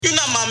You're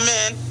not my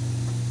man.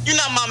 You're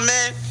not my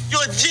man.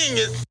 You're a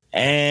genius.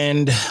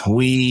 And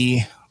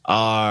we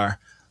are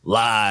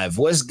live.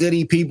 What's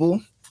goody, people?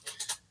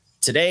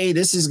 Today,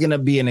 this is going to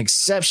be an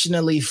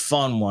exceptionally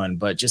fun one,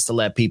 but just to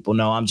let people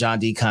know, I'm John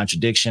D.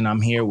 Contradiction.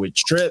 I'm here with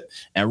Trip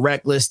and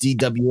Reckless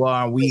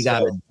DWR. We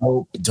got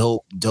a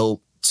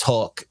dope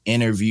talk,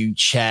 interview,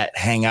 chat,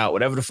 hangout,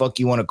 whatever the fuck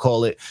you want to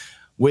call it,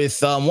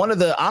 with one of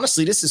the,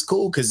 honestly, this is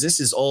cool because this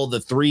is all the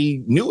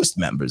three newest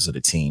members of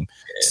the team.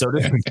 So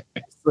this is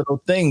a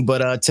little thing,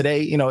 but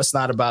today, it's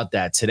not about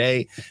that.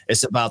 Today,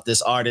 it's about this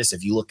artist.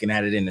 If you're looking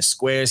at it in the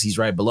squares, he's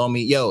right below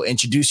me. Yo,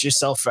 introduce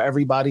yourself for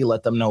everybody.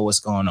 Let them know what's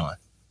going on.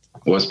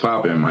 What's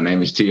poppin'? My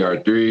name is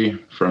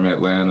TR3 from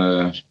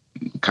Atlanta,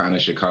 kind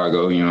of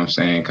Chicago, you know what I'm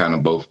saying? Kind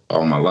of both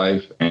all my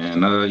life.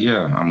 And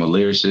I'm a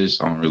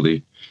lyricist.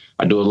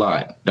 I do a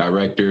lot.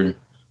 Director,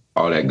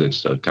 all that good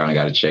stuff. Kind of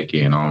got to check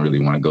in. I don't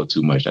really want to go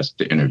too much. That's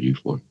the interview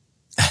for.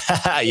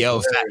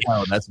 Yo,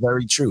 that's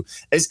very true.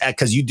 It's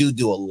because you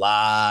do a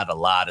lot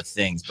of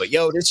things. But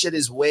yo, this shit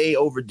is way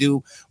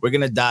overdue. We're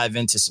gonna dive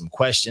into some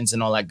questions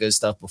and all that good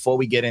stuff. Before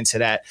we get into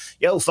that,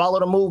 yo, follow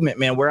the movement,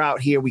 man. We're out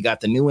here. We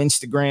got the new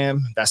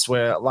Instagram. That's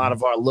where a lot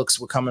of our looks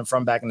were coming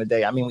from back in the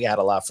day. I mean, we had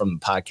a lot from the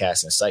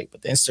podcast and site,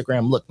 but the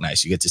Instagram looked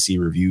nice. You get to see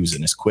reviews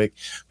and it's quick.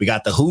 We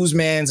got the Who's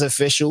Man's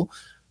Official.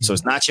 So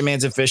it's Not Your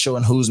Man's Official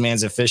and Who's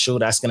Man's Official.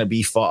 That's gonna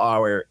be for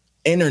our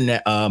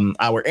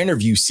our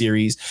interview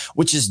series,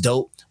 which is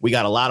dope. We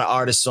got a lot of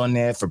artists on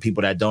there. For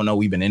people that don't know,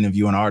 we've been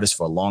interviewing artists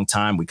for a long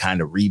time. We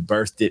kind of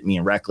rebirthed it. Me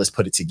and Reckless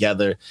put it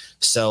together.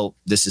 So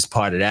this is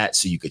part of that.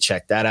 So you could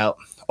check that out.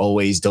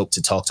 Always dope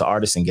to talk to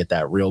artists and get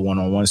that real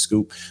one-on-one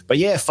scoop. But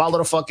yeah, follow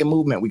the fucking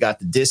movement. We got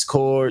the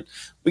Discord.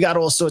 We got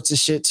all sorts of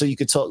shit. So you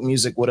could talk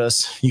music with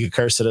us. You could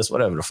curse at us,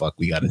 whatever the fuck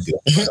we got to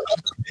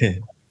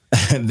do.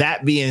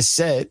 That being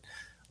said,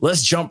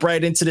 let's jump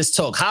right into this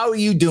talk. How are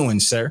you doing,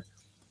 sir?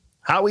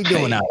 How we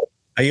doing out?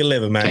 How you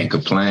living, man? Can't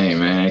complain,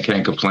 man.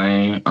 Can't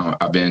complain.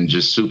 I've been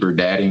just super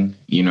dadding,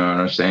 you know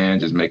what I'm saying?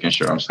 Just making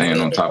sure I'm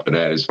staying on top of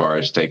that as far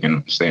as staying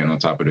on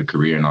top of the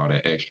career and all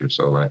that extra.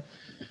 So,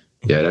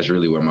 that's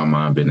really where my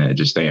mind been at,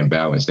 just staying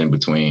balanced in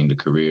between the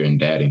career and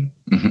dadding.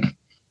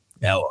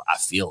 No, I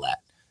feel that.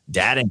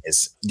 Dadding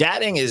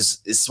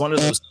is one of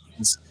those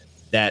things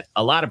that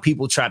a lot of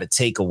people try to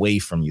take away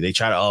from you. They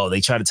try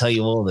to tell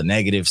you all the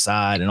negative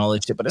side and all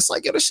that shit, but it's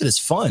like, yo, this shit is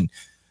fun.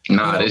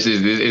 Nah, this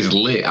is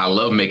lit. I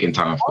love making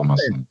time for my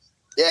son.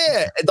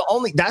 Yeah,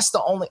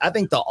 I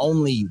think the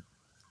only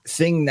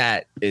thing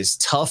that is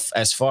tough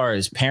as far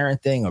as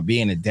parenting or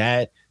being a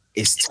dad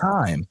is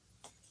time.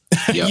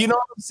 Yep. You know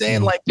what I'm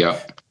saying? Like,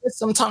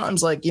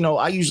 sometimes, like,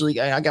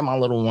 I got my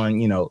little one,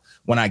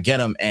 when I get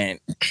him, and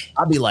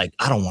I'll be like,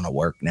 I don't want to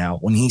work now.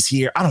 When he's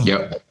here, I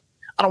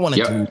don't want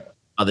to do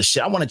other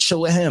shit. I want to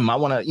chill with him.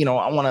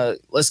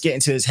 Let's get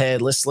into his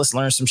head. Let's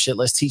learn some shit.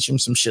 Let's teach him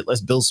some shit. Let's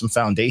build some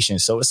foundation.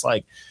 So it's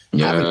like,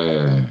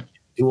 do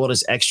all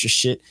this extra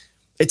shit.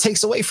 It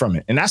takes away from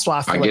it. And that's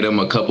why I get him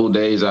a couple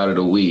days out of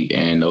the week.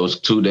 And those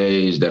 2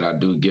 days that I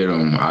do get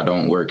him, I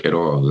don't work at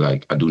all.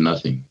 Like, I do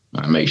nothing.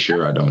 I make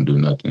sure I don't do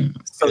nothing.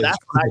 So that's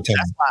why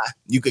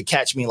you could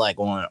catch me like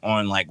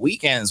on like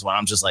weekends when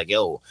I'm just like,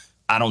 yo,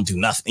 I don't do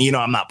nothing.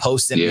 I'm not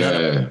posting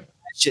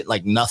shit,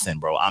 like nothing,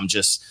 bro.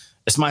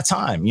 It's my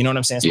time. You know what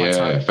I'm saying? It's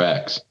my time.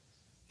 Facts.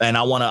 And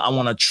I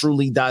want to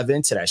truly dive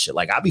into that shit.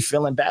 Like, I'll be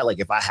feeling bad. Like,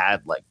 if I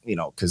had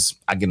cause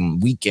I get them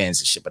weekends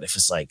and shit, but if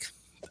it's like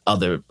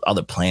other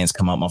plans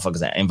come up,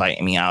 motherfuckers that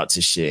inviting me out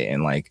to shit.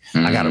 And like,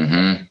 I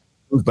gotta,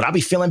 but I'll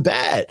be feeling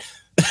bad.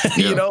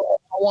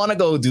 I want to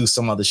go do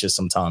some other shit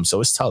sometimes. So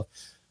it's tough.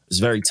 It's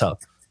very tough.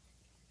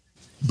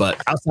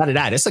 But outside of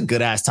that, it's a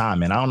good ass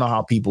time. And I don't know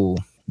how people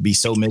be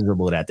so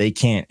miserable that they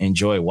can't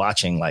enjoy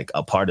watching like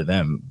a part of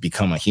them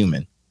become a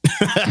human.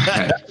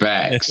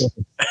 Facts.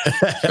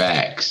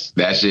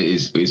 That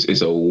shit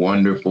is a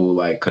wonderful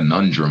like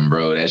conundrum,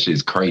 bro. That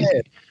shit's crazy.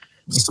 Yeah.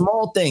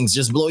 Small things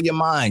just blow your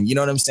mind. You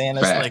know what I'm saying?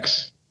 It's Facts. Like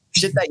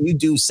shit that you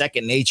do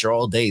second nature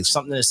all day.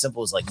 Something as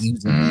simple as like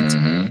using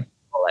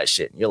all that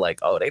shit. And you're like,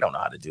 oh, they don't know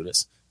how to do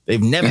this.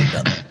 They've never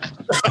done it.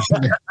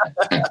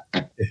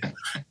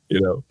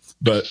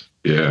 But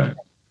yeah.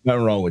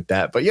 Nothing wrong with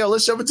that. But yo,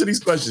 let's jump into these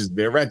questions,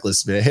 man.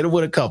 Reckless, man. Hit it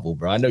with a couple,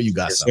 bro. I know you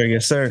got something.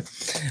 Yes, sir.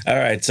 All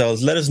right. So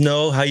let us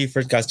know how you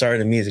first got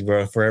started in music,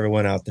 bro, for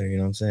everyone out there. You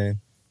know what I'm saying?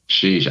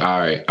 Sheesh. All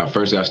right. I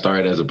first got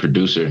started as a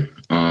producer.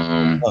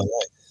 Nice.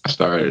 I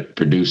started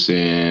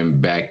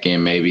producing back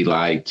in maybe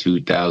like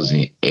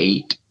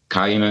 2008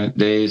 kind of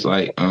days,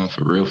 like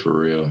for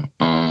real.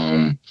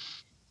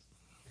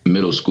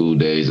 Middle school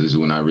days is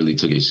when I really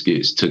took it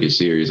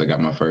serious. I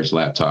got my first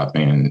laptop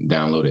and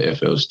downloaded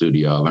FL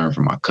Studio. I learned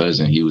from my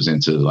cousin. He was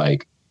into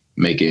like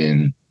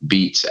making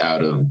beats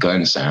out of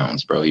gun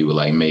sounds, bro. He would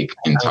like make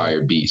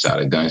entire beats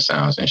out of gun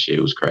sounds and shit.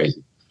 It was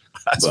crazy.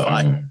 That's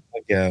fine.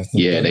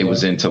 They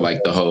was into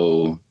like the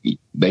whole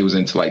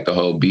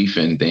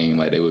beefing thing.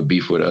 Like they would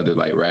beef with other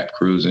like rap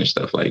crews and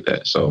stuff like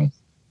that. So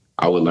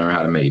I would learn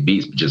how to make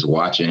beats just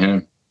watching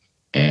him.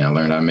 and I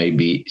learned I made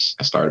beats.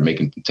 I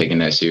started taking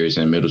that serious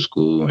in middle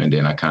school, and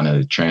then I kind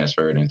of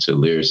transferred into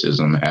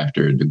lyricism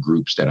after the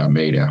groups that I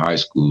made in high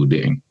school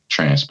didn't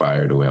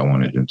transpire the way I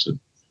wanted them to.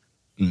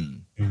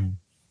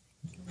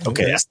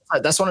 Okay,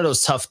 that's one of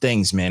those tough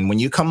things, man. When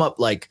you come up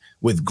like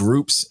with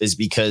groups, is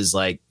because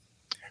like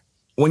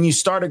when you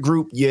start a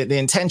group, the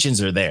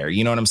intentions are there.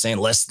 You know what I'm saying?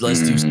 Let's do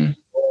something.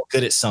 We're all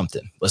good at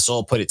something. Let's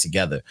all put it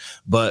together.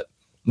 But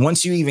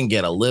once you even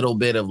get a little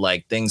bit of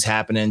like things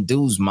happening,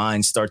 dudes'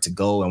 minds start to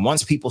go. And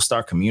once people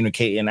start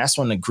communicating, that's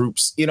when the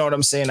groups, you know what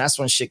I'm saying? That's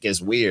when shit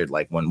gets weird.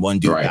 Like when one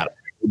dude got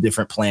a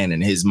different plan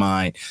in his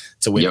mind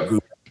to where the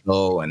group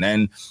go. And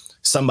then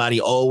somebody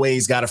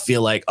always got to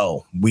feel like,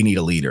 oh, we need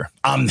a leader.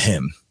 I'm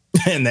him.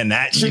 And then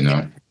that shit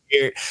gets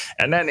weird.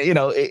 And then, you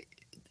know,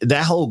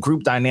 that whole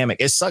group dynamic,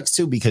 it sucks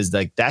too, because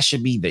like that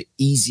should be the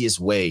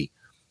easiest way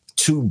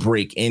to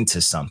break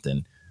into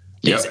something.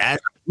 As a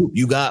group,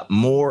 you got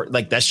more,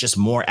 like that's just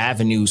more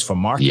avenues for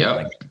marketing. Yeah,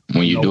 like,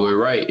 when you do it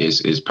right,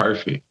 it's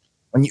perfect.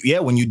 When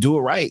you do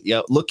it right,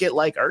 look at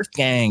like Earth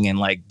Gang and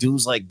like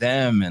dudes like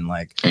them and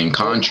like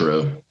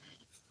Contra.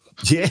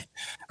 Yeah,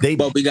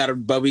 but we gotta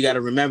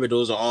remember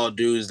those are all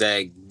dudes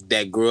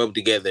that grew up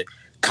together.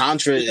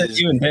 Contra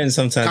is even then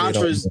sometimes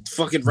Contra's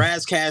fucking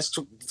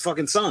Razcast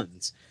fucking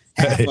sons.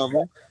 Half of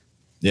them.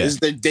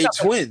 They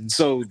twins,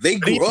 so they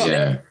grew up.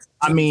 Yeah.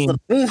 I mean,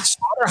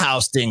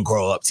 Slaughterhouse didn't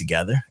grow up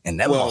together, and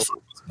that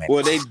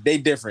well, they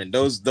different.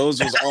 Those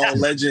was all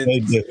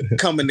legends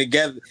coming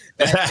together.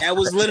 That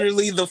was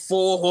literally the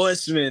Four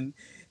Horsemen.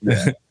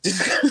 Yeah.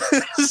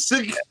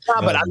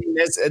 But I mean,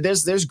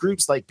 there's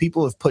groups like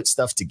people have put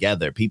stuff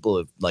together. People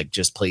have like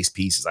just placed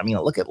pieces. I mean,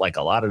 look at like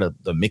a lot of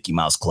the Mickey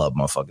Mouse Club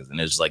motherfuckers, and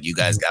it's just like you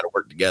guys got to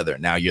work together.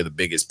 Now you're the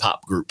biggest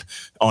pop group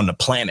on the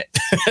planet.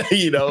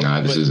 You know,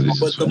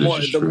 but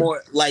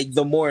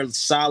the more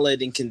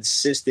solid and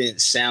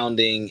consistent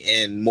sounding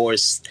and more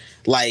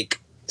like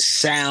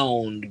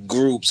sound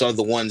groups are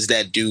the ones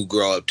that do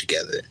grow up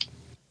together.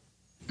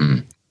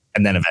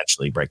 And then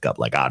eventually break up,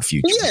 like Odd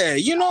Future. Yeah,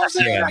 you know what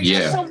I'm saying?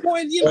 At some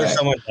point, you know,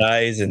 someone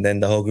dies and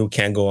then the whole group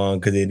can't go on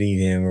because they need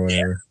him or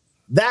whatever.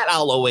 That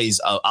I'll always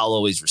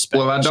respect.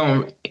 Well,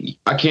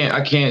 I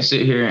can't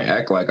sit here and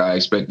act like I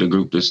expect the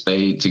group to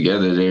stay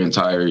together their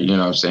entire, you know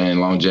what I'm saying,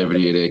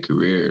 longevity of their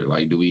career.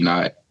 Like, do we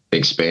not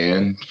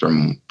expand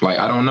from, like,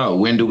 I don't know.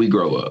 When do we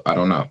grow up? I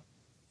don't know.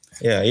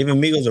 Yeah, even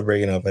Migos are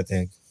breaking up, I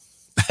think.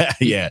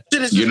 Yeah.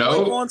 You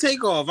know? On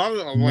takeoff. I'm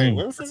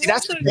like, see,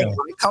 that's the thing.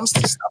 When it comes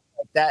to stuff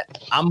like that,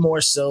 I'm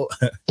more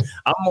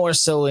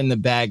so in the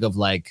bag of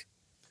like,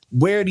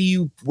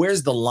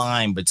 where's the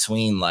line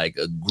between like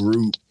a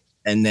group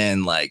and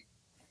then like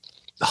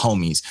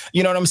homies?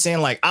 You know what I'm saying?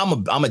 Like I'm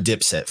a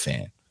Dipset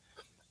fan,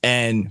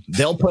 and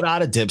they'll put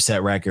out a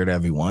Dipset record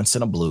every once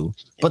in a blue,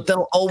 but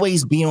they'll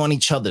always be on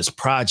each other's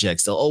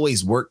projects. They'll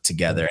always work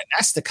together, and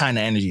that's the kind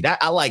of energy that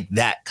I like.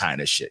 That kind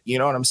of shit. You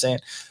know what I'm saying?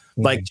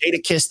 Like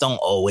Jadakiss don't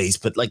always,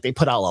 but like they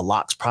put out a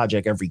Lox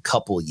project every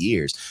couple of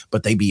years,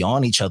 but they be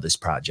on each other's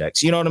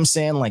projects. You know what I'm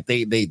saying? Like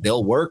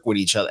they'll work with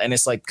each other, and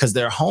it's like because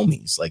they're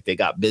homies, like they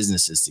got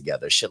businesses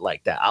together, shit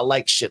like that. I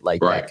like shit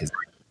like that because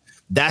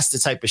that's the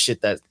type of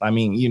shit that, I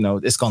mean, you know,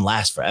 it's gonna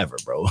last forever,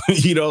 bro.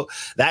 You know,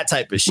 that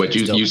type of shit. But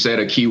you said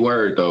a key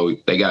word though.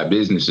 They got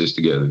businesses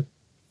together.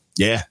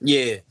 Yeah.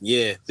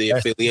 The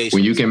affiliation.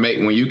 When you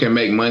can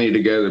make money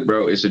together,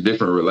 bro, it's a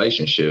different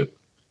relationship.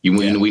 You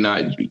know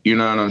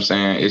what I'm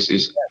saying?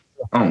 It's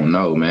I don't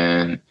know,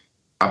 man.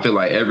 I feel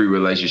like every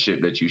relationship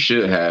that you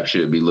should have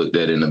should be looked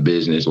at in a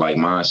business like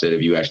mindset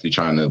if you actually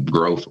trying to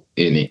grow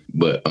in it.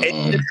 But it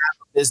should have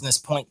a business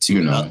point too,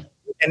 you know,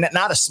 and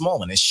not a small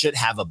one. It should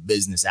have a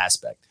business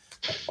aspect.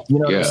 You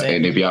know what I'm saying?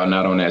 And if y'all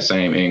not on that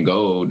same end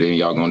goal, then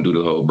y'all gonna do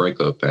the whole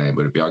breakup thing.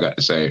 But if y'all got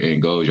the same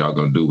end goals, y'all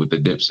gonna do with the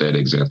Dipset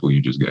example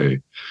you just gave.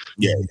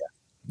 Yeah.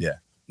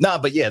 No,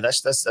 but yeah,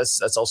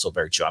 that's also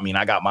very true. I mean,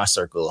 I got my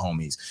circle of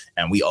homies,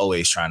 and we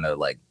always trying to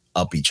like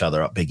pick each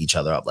other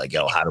up. Like,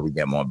 yo, how do we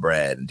get more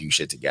bread and do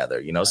shit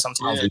together? You know,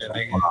 sometimes we do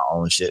our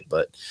own shit,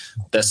 but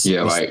that's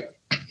like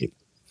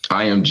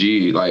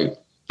IMG, like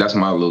that's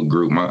my little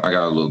group. I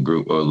got a little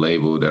group or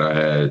label that I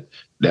had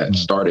that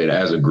started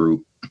as a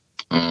group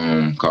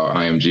called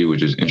IMG,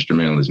 which is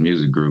Instrumentalist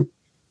Music Group.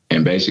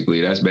 And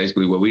that's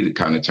basically what we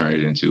kind of turned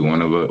it into. One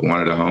of the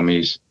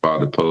homies,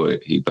 Father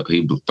Poet, he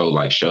throw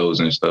like shows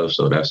and stuff.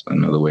 So that's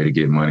another way to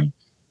get money.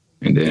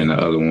 And then the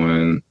other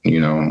one, you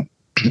know,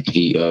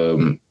 he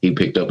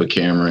picked up a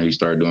camera. He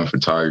started doing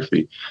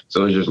photography.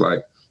 So it's just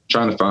like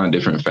trying to find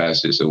different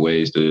facets of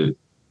ways to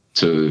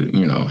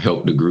you know,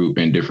 help the group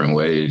in different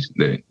ways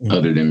that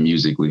other than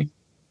musically.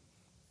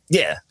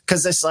 Yeah,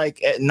 because it's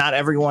like not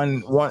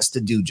everyone wants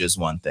to do just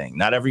one thing.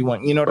 Not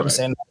everyone, you know what I'm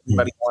saying? Not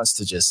everybody wants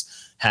to just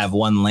have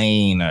one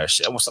lane or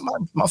shit. Well, some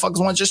motherfuckers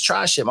want to just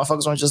try shit.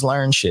 Motherfuckers want to just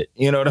learn shit.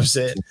 You know what I'm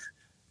saying?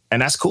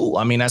 And that's cool.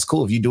 I mean, that's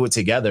cool. If you do it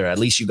together, at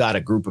least you got a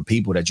group of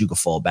people that you can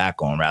fall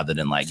back on rather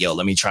than like, yo,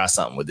 let me try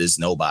something with this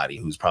nobody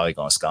who's probably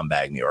going to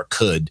scumbag me or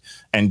could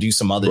and do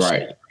some other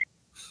shit.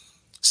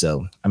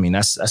 So, I mean,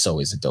 that's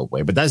always a dope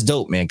way. But that's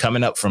dope, man,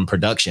 coming up from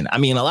production. I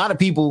mean, a lot of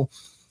people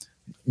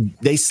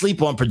they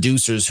sleep on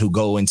producers who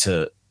go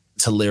into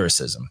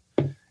lyricism,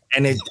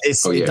 and it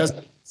doesn't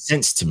make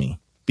sense to me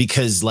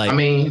because, like, I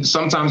mean,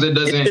 sometimes it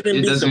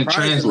doesn't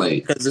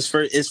translate because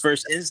it's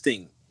first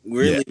instinct.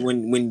 Really,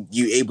 when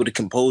you're able to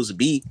compose a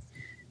beat,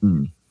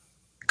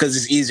 because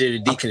it's easier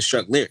to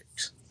deconstruct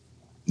lyrics.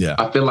 Yeah,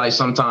 I feel like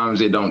sometimes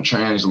it don't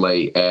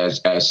translate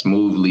as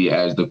smoothly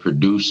as the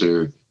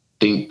producer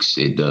thinks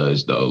it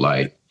does, though.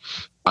 Like,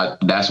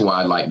 that's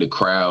why, like, the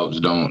crowds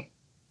don't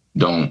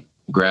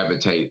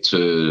gravitate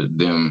to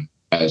them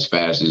as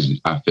fast as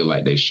I feel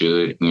like they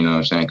should. You know what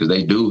I'm saying? Because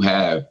they do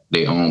have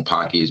their own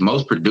pockets.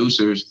 Most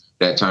producers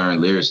that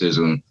turn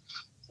lyricism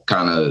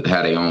kind of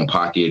have their own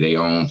pocket, their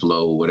own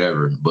flow,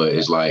 whatever. But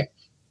it's like,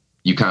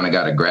 you kind of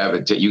got to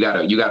gravitate. You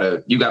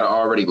gotta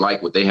already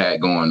like what they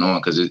had going on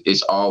because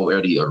it's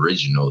already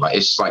original. Like,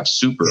 it's like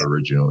super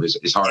original.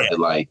 It's hard to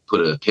like put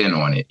a pin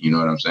on it. You know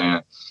what I'm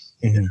saying?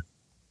 Mm-hmm.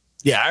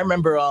 Yeah, I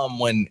remember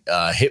when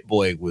Hit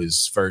Boy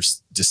was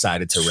first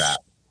decided to rap,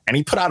 and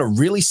he put out a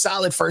really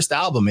solid first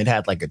album. It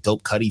had like a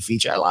dope Cudi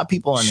feature. A lot of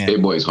people on there.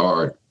 Hit Boy's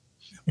hard.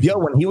 Yo,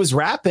 when he was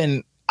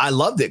rapping, I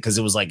loved it because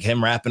it was like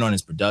him rapping on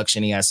his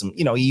production. He had some,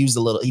 he used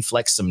he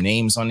flexed some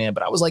names on there,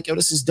 but I was like, yo,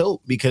 this is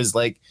dope because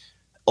like,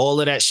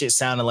 all of that shit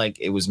sounded like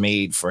it was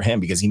made for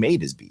him because he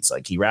made his beats.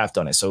 Like, he rapped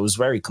on it. So it was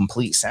very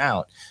complete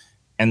sound.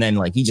 And then,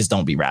 like, he just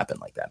don't be rapping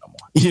like that no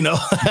more.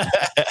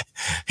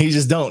 He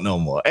just don't no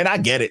more. And I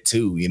get it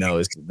too.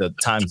 It's the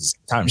times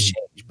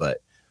change.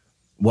 But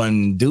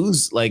when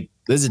dudes, like,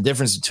 there's a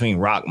difference between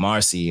Rock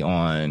Marcy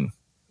on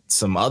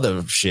some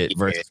other shit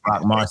versus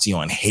Rock Marcy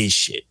on his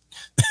shit.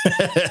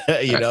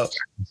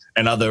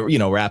 And other,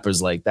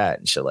 rappers like that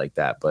and shit like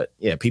that. But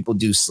yeah, people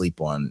do sleep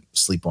on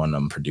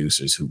them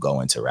producers who go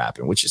into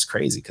rapping, which is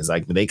crazy because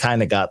like they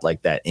kind of got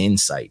like that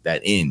insight,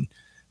 that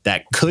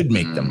could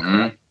make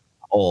them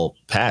all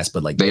pass.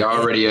 But like they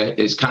already,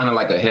 it's kind of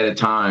like ahead of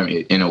time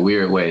in a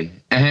weird way.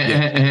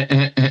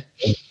 That's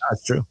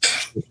true.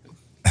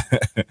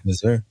 Yes,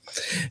 sir.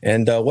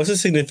 And what's the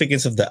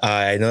significance of the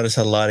I? I noticed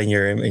a lot in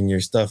your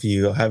stuff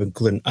you have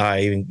included an I,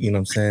 you know what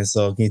I'm saying?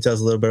 So can you tell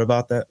us a little bit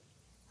about that?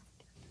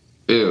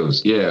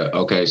 Feels, yeah.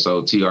 Okay,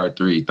 so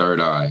TR3, third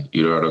eye,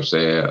 you know what I'm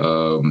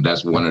saying?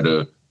 That's one of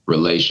the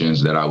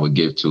relations that I would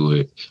give to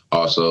it.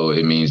 Also,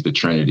 it means the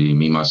Trinity,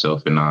 me,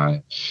 myself, and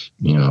I,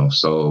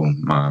 soul,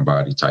 mind,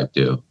 body type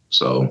deal.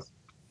 So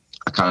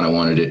I kind of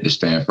wanted it to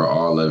stand for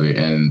all of it.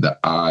 And the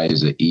I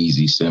is an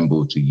easy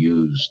symbol to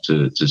use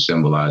to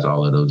symbolize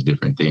all of those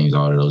different things,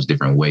 all of those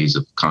different ways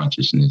of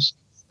consciousness.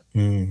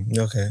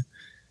 Okay.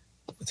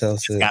 Tell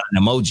us got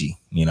an emoji,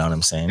 you know what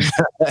I'm saying?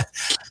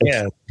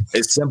 Yeah.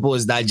 It's simple,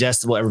 it's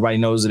digestible. Everybody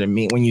knows what it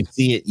means. When you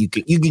see it, you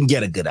can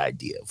get a good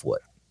idea of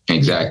what.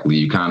 Exactly.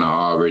 You kind of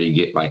already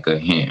get like a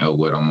hint of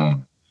what I'm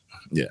on.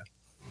 Yeah.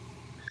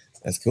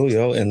 That's cool,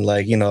 yo. And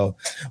like,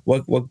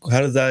 what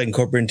how does that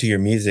incorporate into your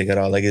music at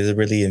all? Like, is it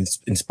really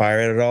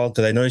inspired at all?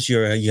 Because I noticed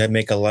you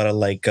make a lot of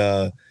like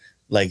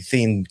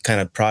themed kind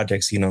of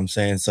projects, you know what I'm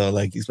saying? So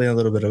like, explain a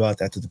little bit about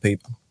that to the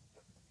people.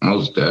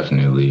 Most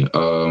definitely.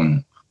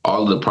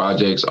 All of the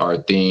projects are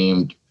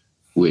themed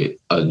with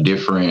a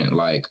different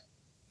like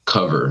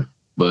cover,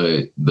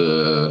 but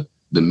the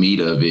meat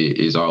of it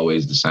is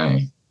always the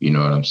same. You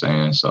know what I'm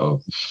saying?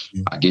 So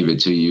I give it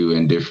to you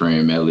in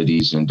different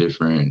melodies and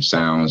different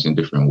sounds and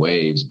different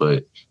waves,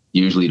 but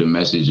usually the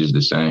message is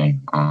the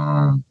same.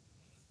 I'm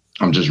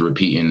just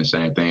repeating the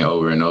same thing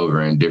over and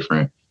over in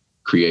different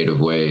creative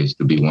ways,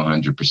 to be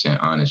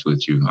 100% honest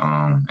with you.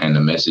 And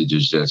the message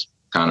is just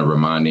kind of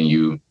reminding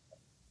you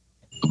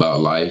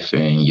about life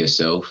and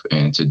yourself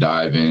and to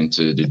dive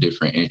into the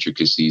different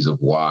intricacies of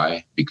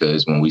why,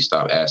 because when we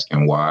stop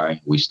asking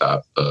why, we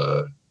stop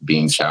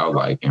being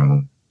childlike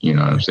and, you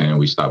know what I'm saying,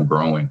 we stop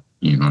growing,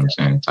 you know what I'm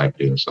saying, type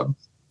deal. So,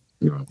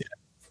 Yeah.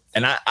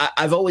 And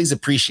I've always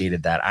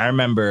appreciated that. I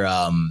remember,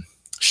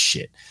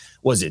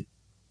 was it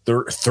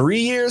 3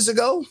 years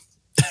ago?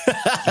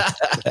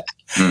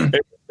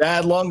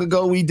 That long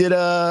ago, we did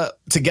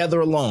Together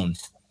Alone.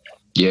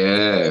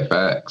 Yeah,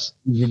 facts.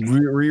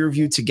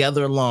 Re-review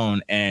Together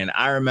Alone. And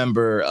I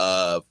remember,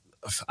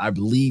 I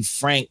believe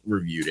Frank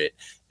reviewed it.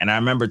 And I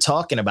remember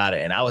talking about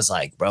it. And I was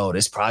like, bro,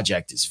 this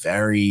project is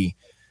very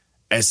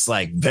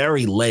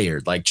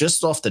layered. Like,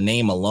 just off the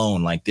name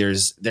alone, like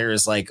there's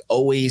like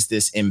always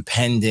this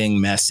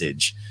impending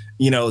message,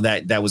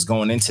 that was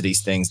going into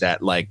these things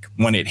that, like,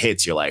 when it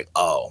hits, you're like,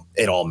 oh,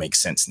 it all makes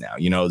sense now.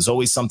 There's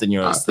always something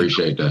I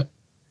appreciate that.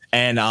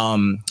 And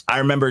I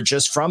remember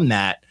just from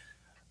that,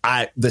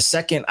 the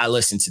second I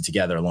listened to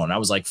Together Alone, I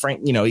was like,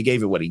 Frank, he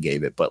gave it what he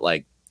gave it. But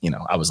like,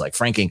 I was like,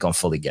 Frank ain't gonna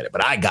fully get it.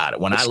 But I got it.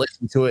 When I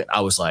listened to it,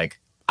 I was like,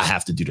 I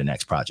have to do the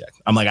next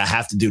project. I'm like, I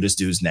have to do this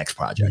dude's next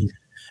project.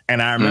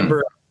 And I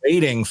remember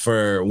waiting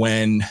for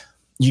when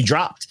you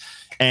dropped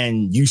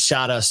and you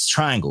shot us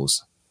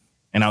Triangles.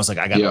 And I was like,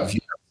 I got a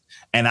few.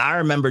 And I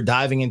remember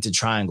diving into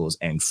Triangles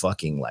and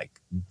fucking like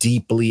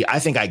deeply, I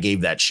think I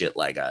gave that shit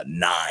like a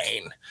 9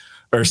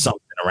 or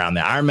something around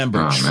there. I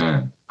remember. Oh,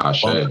 man. I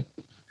should.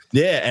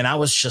 Yeah, and I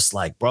was just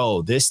like,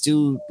 bro, this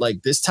dude,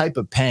 like this type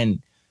of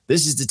pen,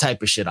 this is the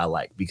type of shit I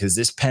like, because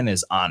this pen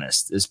is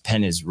honest. This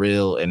pen is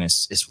real and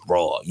it's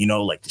raw. You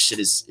know, like the shit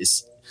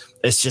is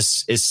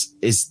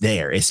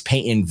there. It's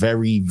painting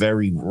very,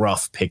 very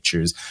rough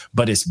pictures,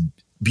 but it's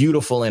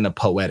beautiful in a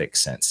poetic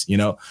sense, you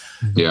know?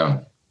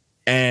 Yeah.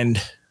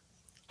 And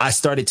I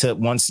started to,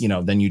 once, you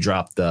know, then you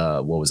dropped I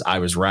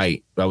Was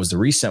Right. That was the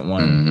recent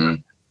one. Mm-hmm.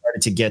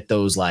 Started to get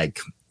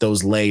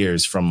those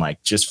layers from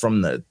like, just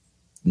from the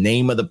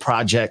name of the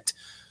project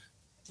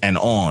and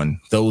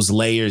on, those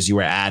layers you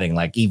were adding,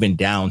 like even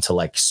down to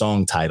like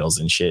song titles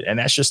and shit. And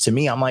that's just, to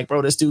me, I'm like,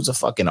 bro, this dude's a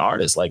fucking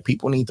artist. Like,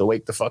 people need to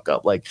wake the fuck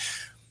up. Like,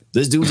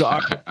 this dude's an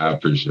artist. I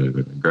appreciate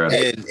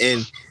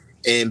it.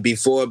 And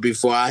before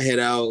I head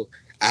out,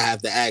 I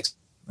have to ask.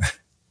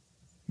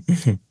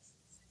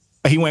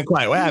 He went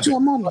quiet. What happened?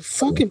 I'm on the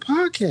fucking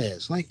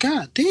podcast. Like,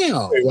 god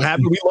damn. Wait, what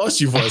happened? We lost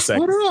you for a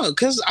second. Hold on,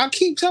 because I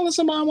keep telling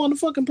somebody I'm on the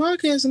fucking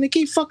podcast and they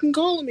keep fucking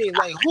calling me.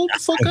 Like, hold the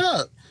fuck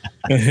up.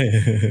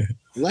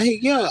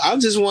 Like, yo, I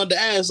just wanted to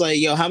ask, like,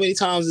 yo, how many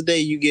times a day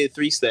you get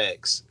 3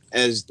 stacks?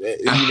 As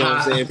you know what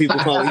I'm saying? People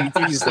call you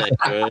 3 stacks,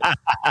 right?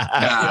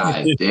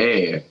 God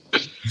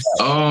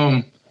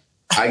damn.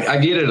 I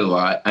get it a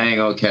lot. I ain't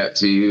gonna cap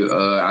to you.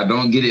 I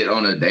don't get it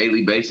on a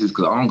daily basis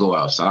because I don't go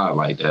outside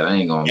like that. I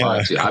ain't gonna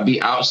lie to you. I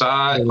be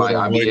outside, like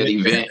I be at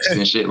events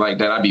and shit like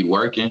that. I be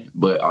working,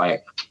 but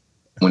like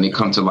when it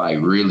comes to like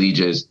really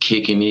just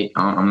kicking it,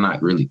 I'm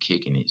not really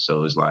kicking it.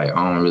 So it's like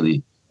I don't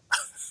really.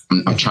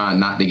 I'm trying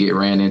not to get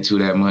ran into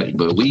that much,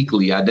 but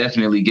weekly I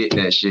definitely get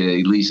that shit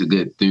at least a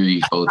good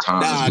 3-4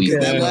 times weekly.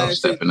 That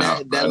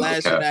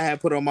last shit I had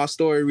put on my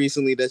story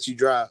recently that you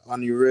dropped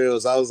on your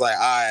reels, I was like,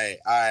 all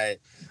right.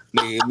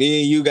 Nigga,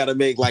 me and you got to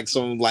make like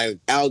some like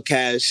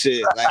Outcast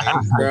shit, like,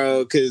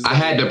 bro. Because I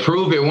had to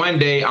prove it one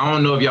day. I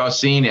don't know if y'all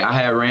seen it. I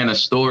had ran a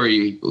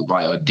story,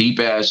 like a deep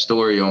ass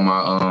story on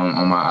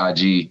my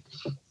IG,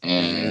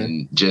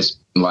 and just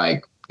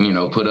like, you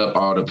know, put up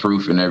all the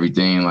proof and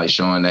everything, like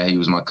showing that he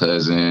was my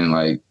cousin,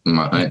 like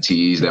my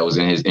aunties that was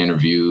in his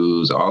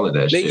interviews, all of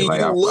that shit.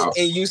 Like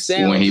you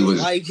sound when he was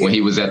like when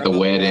he was at the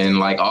wedding,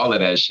 like all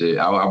of that shit.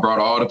 I brought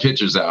all the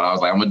pictures out. I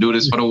was like, I'm gonna do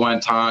this for the one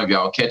time.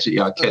 Y'all catch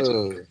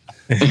it.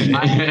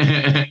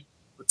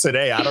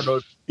 Today, I don't know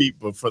if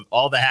people, for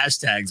all the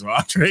hashtags were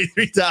Andre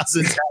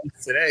 3000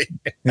 today.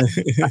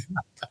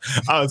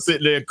 I was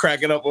sitting there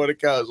cracking up on the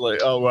couch,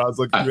 like, oh, well, I was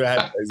looking through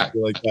hashtags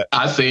like that.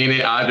 I seen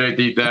it, Andre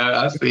 3000.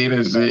 I seen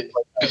it.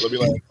 Let me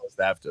let it post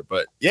after,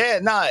 but yeah,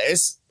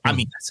 that's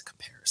a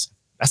comparison.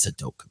 That's a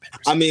dope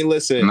comparison. I mean,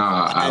 listen,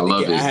 I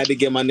love it. I had to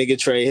get my nigga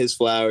Trey his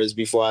flowers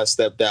before I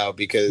stepped out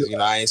because, you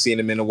know, I ain't seen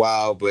him in a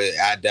while, but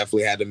I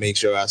definitely had to make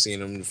sure I seen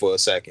him for a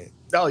second.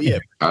 Oh, yeah.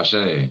 I'll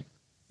show you.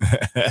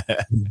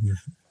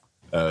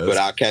 But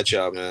I'll catch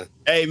y'all, man.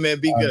 Hey, man,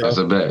 be good. That's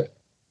a bet.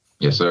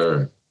 Yes,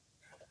 sir.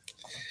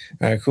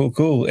 All right,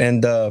 cool.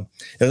 And there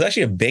was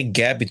actually a big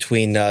gap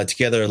between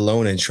Together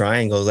Alone and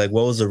Triangles. Like,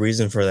 what was the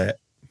reason for that?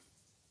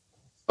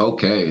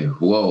 Okay,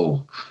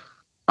 whoa.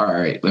 All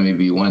right, let me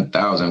be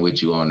 1,000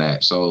 with you on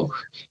that. So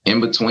in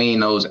between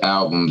those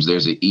albums,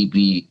 there's an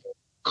EP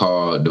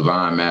called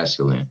Divine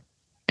Masculine.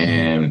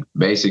 And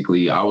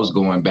basically, I was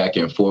going back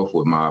and forth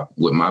with my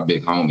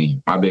big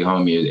homie. My big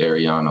homie is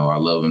Ariano. I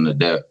love him to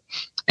death.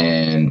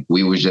 And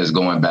we was just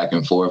going back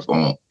and forth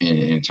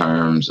in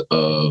terms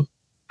of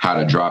how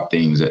to drop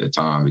things at the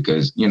time.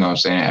 Because, you know what I'm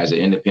saying, as an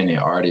independent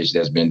artist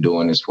that's been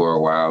doing this for a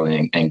while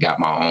and got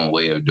my own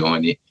way of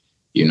doing it,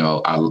 you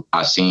know,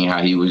 I seen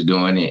how he was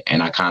doing it.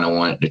 And I kind of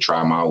wanted to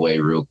try my way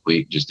real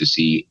quick just to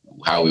see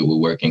how it would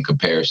work in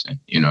comparison.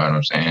 You know what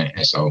I'm saying?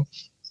 And so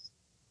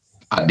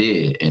I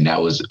did, and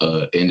that was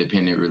an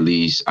independent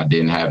release. I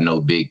didn't have no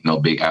big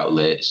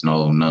outlets,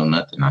 no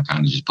nothing. I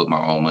kind of just put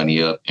my own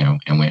money up and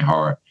went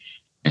hard.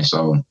 And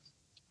so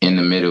in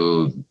the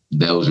middle of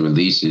those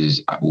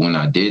releases, when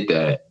I did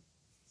that,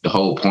 the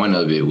whole point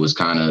of it was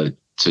kind of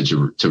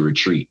to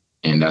retreat.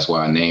 And that's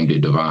why I named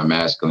it Divine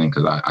Masculine,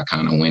 because I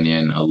kind of went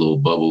in a little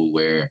bubble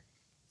where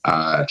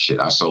I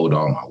sold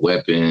all my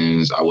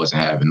weapons. I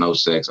wasn't having no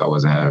sex. I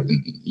wasn't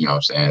having, you know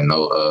what I'm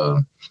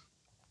saying,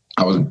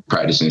 I was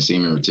practicing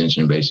semen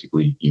retention,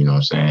 basically, you know what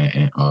I'm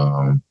saying?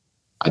 And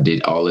I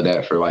did all of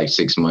that for like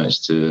 6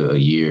 months to a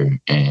year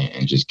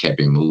and just kept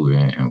it moving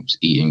and was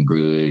eating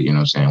good, you know what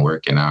I'm saying,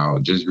 working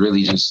out, just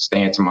really just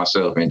staying to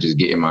myself and just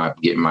getting my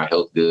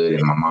health good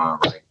and my mind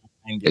right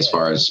as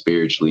far as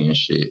spiritually and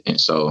shit.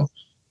 And so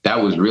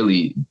that was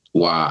really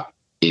why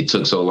it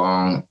took so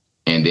long.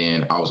 And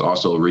then I was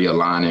also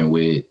realigning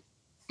with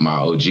my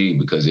OG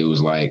because it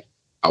was like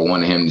I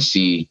wanted him to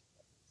see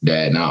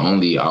that not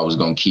only I was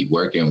going to keep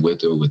working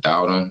with or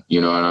without him,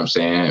 you know what I'm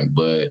saying,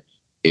 but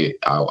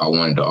I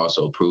wanted to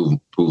also prove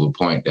a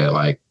point that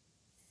like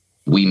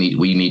we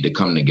need to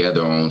come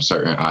together on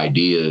certain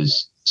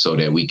ideas so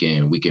that we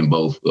can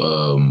both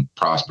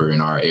prosper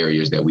in our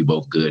areas that we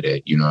both good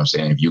at. You know what I'm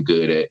saying? If you're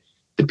good at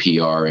the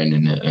PR and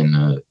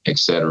the et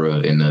cetera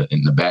in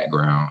the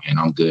background, and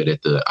I'm good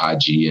at the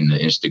IG and the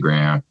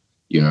Instagram,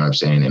 you know what I'm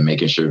saying, and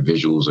making sure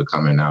visuals are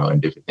coming out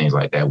and different things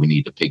like that. We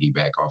need to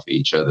piggyback off of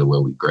each other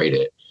where we're great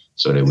at,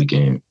 so that we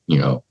can, you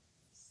know,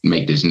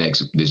 make this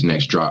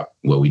next drop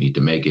where we need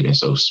to make it. And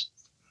so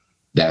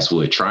that's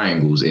what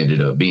Triangles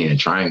ended up being.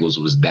 Triangles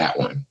was that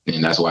one.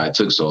 And that's why it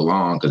took so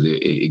long, because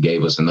it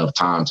gave us enough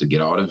time to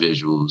get all the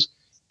visuals,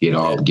 get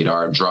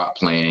our drop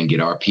plan, get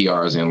our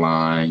PRs in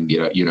line,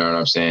 you know what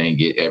I'm saying?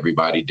 Get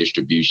everybody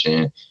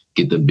distribution,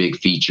 get the big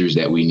features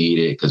that we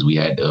needed. Cause we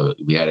had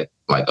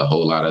like a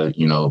whole lot of,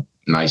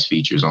 nice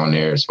features on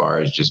there as far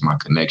as just my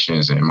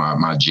connections and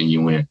my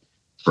genuine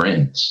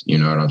friends, you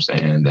know what I'm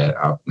saying? That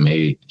I've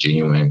made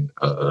genuine,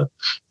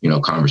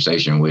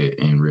 conversation with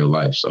in real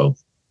life. So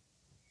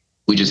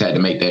we just had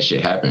to make that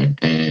shit happen,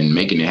 and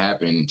making it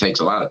happen takes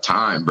a lot of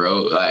time,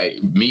 bro.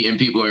 Like meeting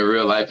people in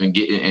real life and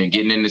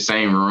getting in the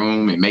same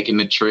room and making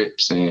the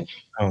trips, and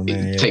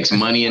it takes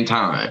money and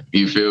time.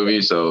 You feel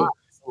me? So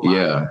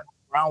yeah,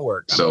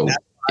 groundwork. So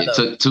it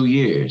took 2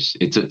 years.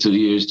 It took 2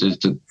 years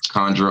to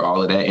conjure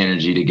all of that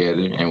energy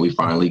together, and we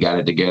finally got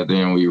it together,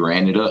 and we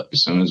ran it up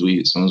as soon as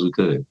we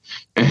could.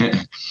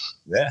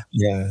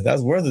 Yeah,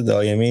 that's worth it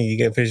though. I mean, you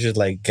get pictures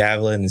like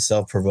Gavilan and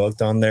Self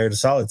Provoked on there. The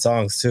solid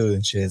songs too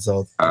and shit.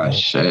 So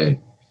shit.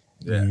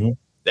 Yeah. Mm-hmm.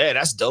 Yeah,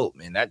 that's dope,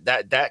 man.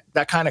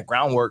 That kind of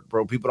groundwork,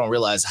 bro. People don't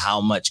realize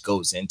how much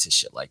goes into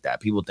shit like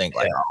that. People think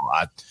like,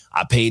 oh,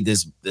 I paid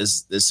this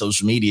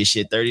social media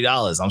shit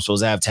 $30. I'm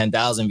supposed to have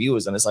 10,000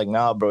 viewers, and it's like,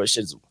 nah, bro.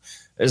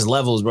 There's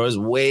levels, bro. It's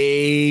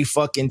way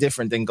fucking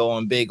different than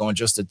going big on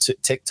just a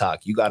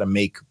TikTok. You got to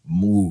make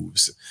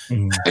moves.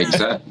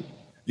 Exactly.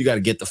 You got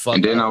to get the fuck.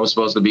 And then I was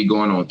supposed to be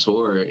going on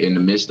tour in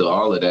the midst of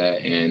all of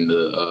that, and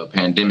the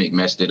pandemic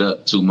messed it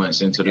up 2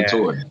 months into the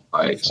tour.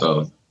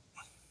 So.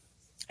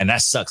 And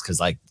that sucks because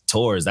like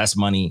tours, that's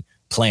money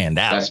planned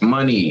out. That's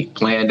money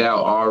planned out,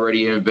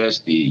 already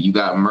invested. You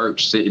got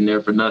merch sitting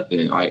there for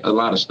nothing. Like a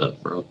lot of stuff,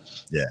 bro.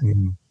 Yeah.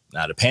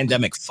 Now the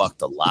pandemic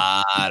fucked a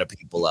lot of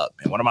people up.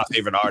 And one of my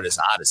favorite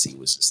artists, Odyssey,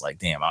 was just like,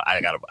 damn,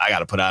 I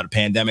gotta put out a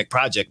pandemic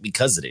project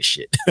because of this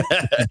shit.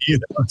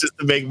 Just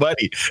to make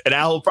money. And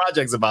that whole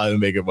project's about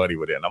him making money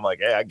with it. And I'm like,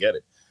 hey, I get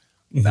it.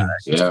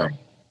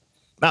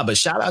 But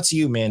shout out to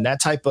you, man. That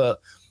type of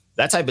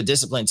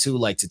discipline too,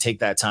 like to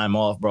take that time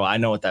off, bro. I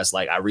know what that's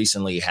like. I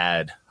recently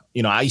had,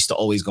 I used to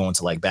always go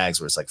into like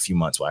bags where it's like a few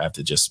months where I have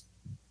to just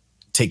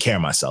take care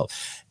of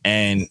myself.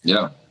 And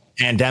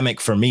pandemic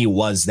for me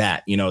was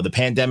that, the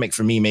pandemic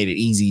for me made it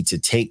easy to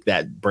take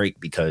that break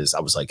because I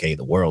was like, hey,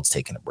 the world's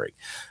taking a break.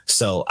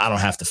 So I don't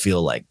have to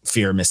feel like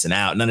fear of missing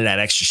out, none of that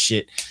extra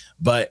shit.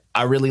 But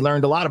I really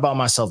learned a lot about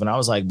myself. And I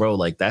was like, bro,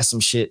 like that's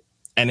some shit.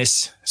 And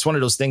it's one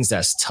of those things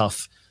that's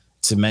tough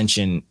to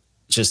mention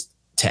just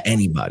to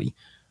anybody.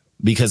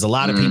 Because a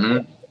lot of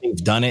people, they've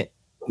done it.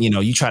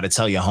 You try to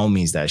tell your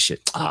homies that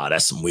shit.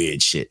 That's some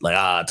weird shit.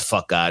 Like, the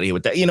fuck out of here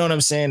with that. You know what I'm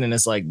saying? And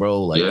it's like,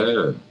 bro, like,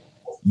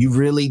 you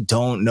really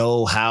don't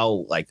know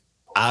how like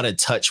out of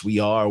touch we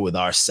are with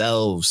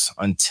ourselves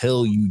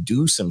until you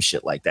do some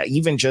shit like that.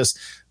 Even just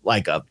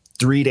like a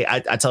 3 day. I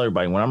tell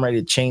everybody when I'm ready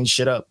to change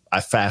shit up,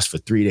 I fast for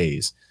 3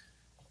 days.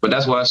 But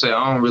that's why I say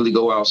I don't really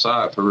go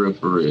outside for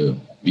real.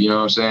 You know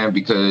what I'm saying?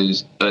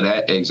 Because of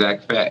that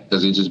exact fact.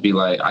 Because it just be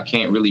like, I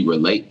can't really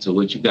relate to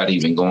what you got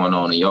even going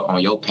on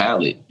your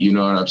palette. You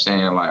know what I'm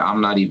saying? Like,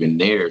 I'm not even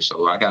there.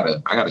 So I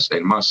gotta stay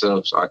to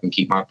myself so I can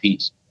keep my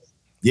peace.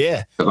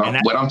 Yeah.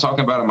 What I'm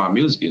talking about in my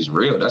music is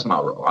real. That's my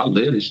role. I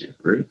live this shit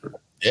for real.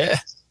 Yeah.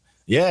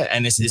 Yeah.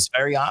 And it's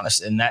very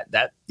honest. And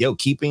that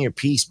keeping your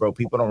peace, bro,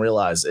 people don't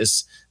realize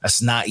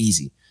that's not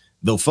easy.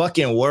 The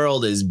fucking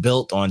world is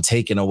built on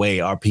taking away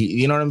our peace.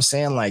 You know what I'm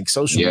saying? Like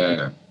social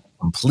media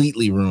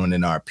completely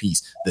ruining our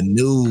peace. The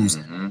news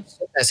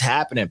that's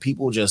happening,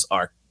 people just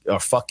are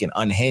fucking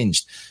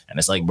unhinged. And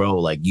it's like, bro,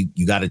 like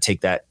you gotta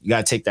take that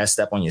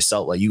step on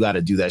yourself. Like you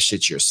gotta do that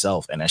shit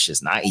yourself. And that's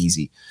just not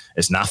easy.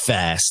 It's not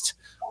fast.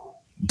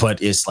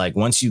 But it's like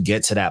once you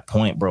get to that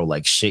point, bro,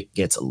 like shit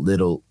gets a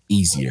little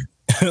easier.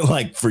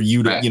 Like for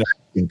you to, you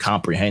can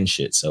comprehend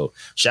shit. So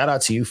shout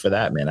out to you for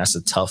that, man. That's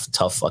a tough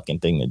fucking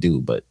thing to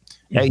do. But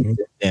hey, you did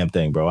the damn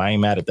thing, bro. I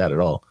ain't mad at that at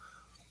all.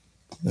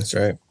 That's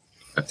right.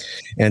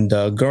 And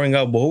growing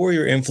up, what were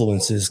your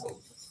influences?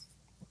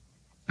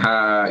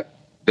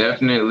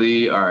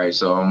 Definitely. All right.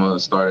 So I'm going to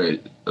start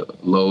it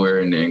lower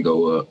and then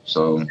go up.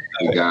 So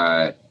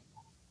I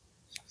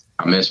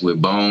messed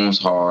with Bones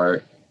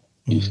hard.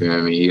 You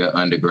feel me? He got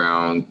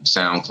underground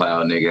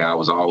SoundCloud nigga. I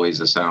was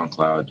always a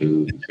SoundCloud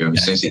dude. You feel me?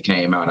 Since it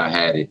came out, I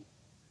had it.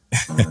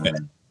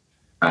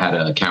 I had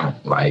an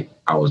account. Like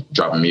I was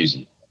dropping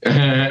music.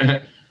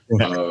 Let's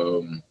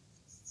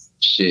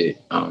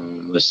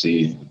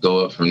see.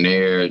 Go up from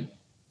there.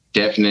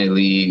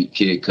 Definitely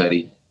Kid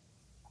Cudi.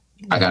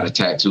 I got a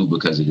tattoo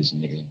because of this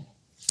nigga.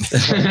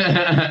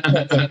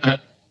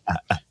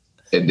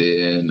 And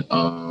then,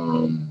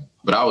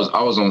 but I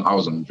was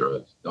on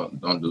drugs.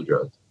 Don't do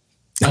drugs.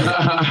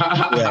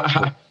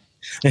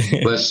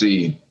 Let's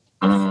see.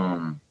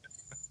 Kanye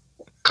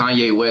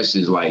West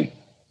is like,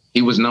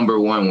 he was number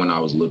one when I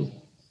was little.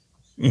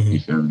 You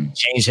feel me?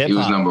 Change hip hop. He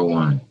was number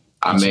one.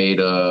 I made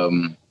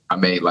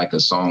like a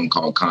song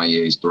called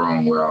Kanye's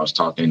Throne where I was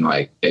talking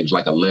like, it was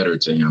like a letter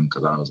to him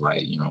because I was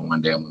like,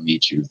 one day I'm gonna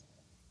meet you.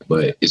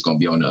 but it's gonna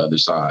be on the other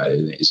side.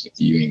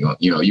 You ain't gonna,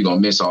 you're gonna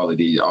miss all of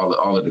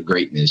the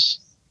greatness.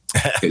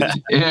 Yeah, you know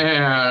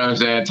what I'm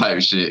saying, type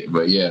of shit.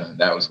 But yeah,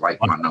 that was like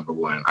my number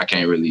one. I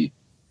can't really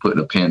put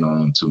a pin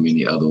on too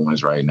many other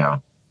ones right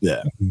now.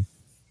 Yeah,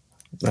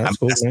 that's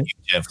cool, that's man. a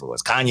huge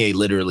influence. Kanye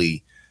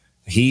literally,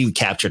 he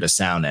captured a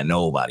sound that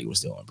nobody was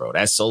doing, bro.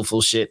 That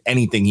soulful shit.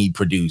 Anything he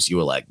produced, you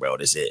were like, bro,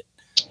 that's it.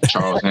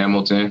 Charles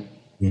Hamilton.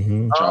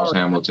 Charles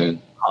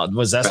Hamilton.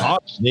 Was that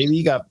hard? Maybe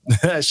you got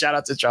shout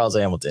out to Charles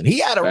Hamilton. He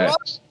had a run.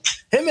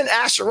 Him and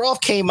Asher Roth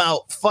came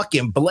out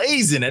fucking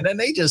blazing, and then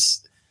they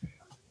just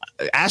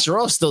Asher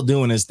Roth's still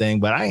doing his thing,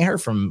 but I ain't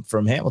heard from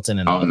Hamilton.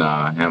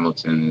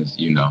 Hamilton is,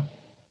 yeah.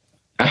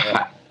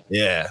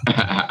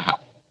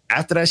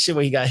 After that shit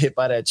where he got hit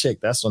by that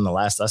chick, that's when the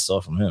last I saw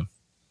from him.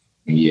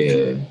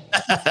 Yeah.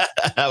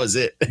 That was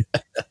it.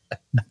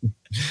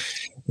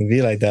 It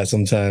be like that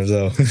sometimes,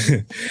 though.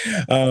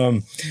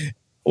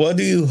 What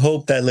do you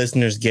hope that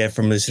listeners get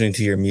from listening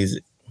to your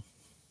music?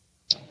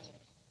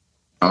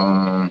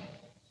 I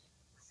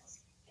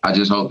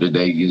just hope that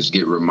they just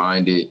get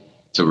reminded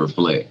to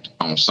reflect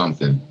on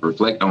something.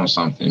 Reflect on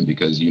something,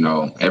 because,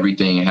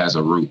 everything has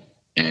a root.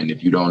 And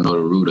if you don't know the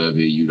root of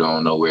it, you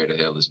don't know where the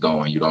hell it's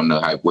going. You don't know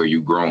where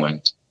you're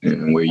growing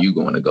and where you're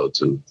going to go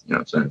to. You know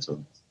what I'm saying?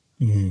 So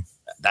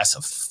that's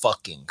a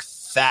fucking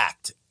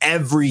fact.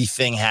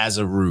 Everything has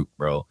a root,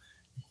 bro.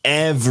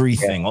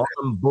 Everything. All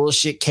them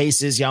bullshit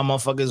cases y'all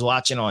motherfuckers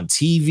watching on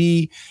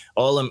TV,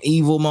 all them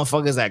evil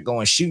motherfuckers that go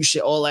and shoot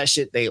shit, all that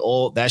shit,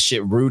 that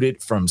shit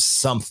rooted from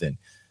something.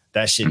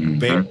 That shit,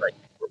 like,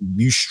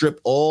 you strip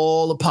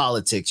all the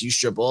politics, you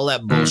strip all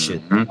that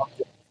bullshit.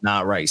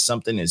 Not right.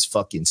 Something is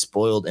fucking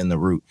spoiled in the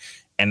root.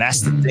 And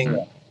that's the thing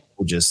that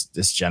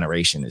this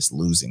generation is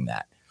losing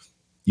that.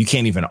 You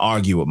can't even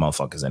argue with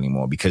motherfuckers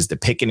anymore because the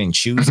picking and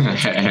choosing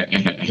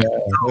it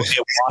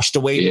washed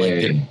away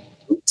like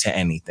to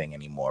anything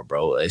anymore,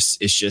 bro. It's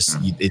just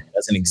it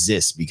doesn't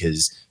exist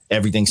because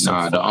everything's so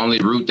the only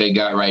root they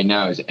got right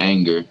now is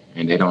anger,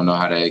 and they don't know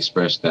how to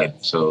express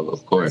that. So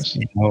of course,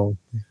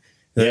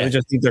 they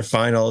just think they're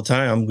fine all the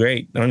time. I'm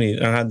great.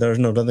 There's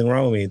nothing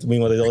wrong with me.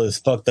 Meanwhile, they do all this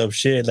fucked up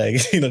shit, like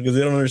because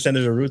they don't understand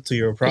there's a root to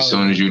your problem. As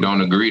soon as you don't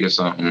agree to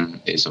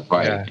something, it's a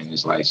fight, and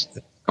it's like,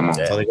 come on.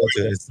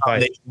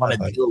 They want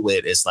to deal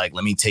with. It's like,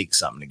 let me take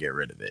something to get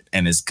rid of it,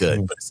 and it's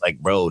good. But it's like,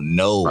 bro,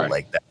 no,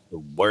 like that's the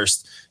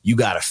worst. You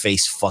gotta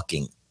face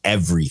fucking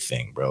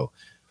everything, bro.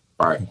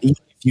 Right. If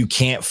you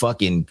can't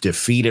fucking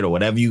defeat it or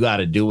whatever you got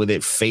to do with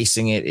it,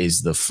 facing it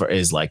is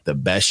like the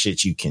best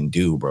shit you can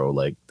do, bro.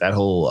 Like that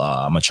whole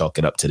I'm gonna chalk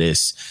it up to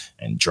this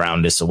and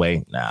drown this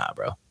away. Nah,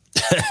 bro,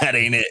 that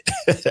ain't it.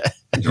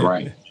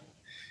 Right.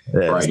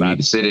 Right. You need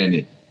to sit in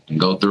it and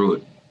go through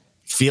it.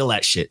 Feel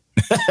that shit.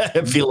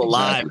 Feel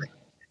alive.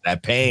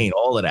 That pain,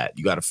 all of that.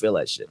 You got to feel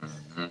that shit.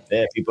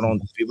 Yeah, people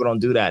don't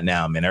do that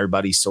now, man.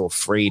 Everybody's so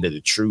afraid of the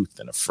truth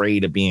and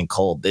afraid of being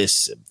called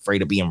this,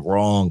 afraid of being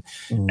wrong.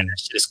 And that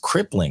shit is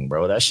crippling,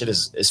 bro. That shit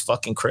is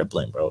fucking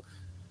crippling, bro.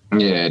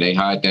 Yeah, they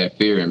hide that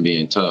fear in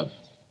being tough.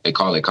 They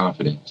call it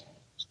confidence.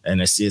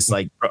 And it's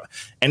like, bro,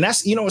 and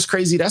that's, what's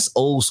crazy? That's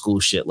old school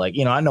shit. Like,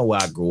 I know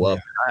where I grew up.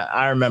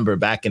 I remember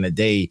back in the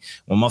day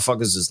when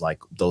motherfuckers is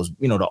like those,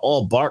 the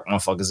all bark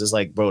motherfuckers. It's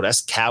like, bro,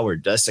 that's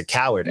coward. That's a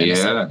coward.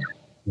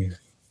 And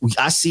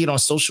I see it on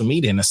social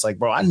media, and it's like,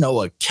 bro, I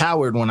know a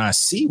coward when I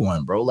see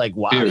one, bro. Like,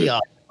 why do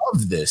y'all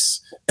love this?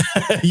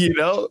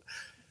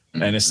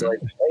 And it's like,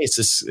 hey,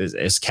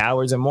 it's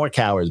cowards and more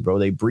cowards, bro.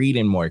 They breed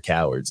in more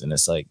cowards, and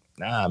it's like,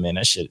 nah, man,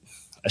 that shit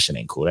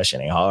ain't cool. That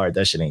shit ain't hard.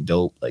 That shit ain't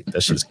dope. Like,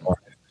 that shit's cool.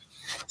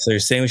 So you're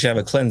saying we should have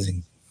a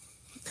cleansing?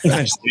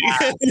 Yes,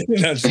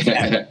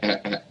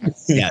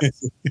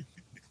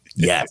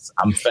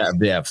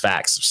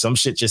 facts. Some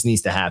shit just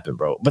needs to happen,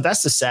 bro. But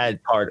that's the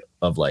sad part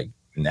of like.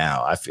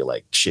 Now I feel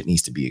like shit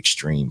needs to be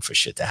extreme for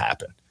shit to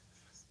happen,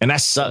 and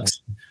that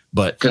sucks.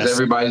 But because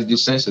everybody's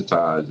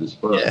desensitized as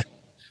fuck.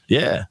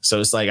 Yeah. So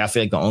it's like I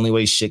feel like the only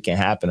way shit can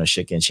happen or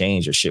shit can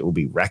change or shit will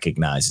be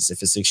recognized is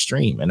if it's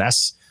extreme, and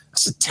that's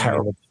a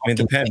terrible. I mean,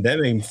 the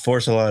pandemic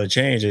forced a lot of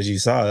change, as you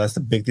saw. That's the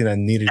big thing that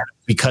needed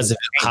because of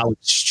how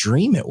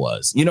extreme it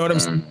was. You know what I'm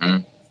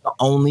saying? The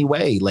only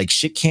way, like,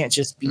 shit can't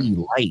just be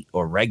light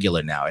or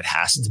regular now. It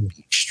has to be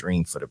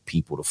extreme for the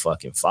people to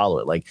fucking follow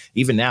it. Like,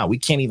 even now, we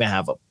can't even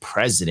have a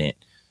president,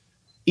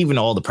 even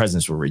though all the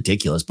presidents were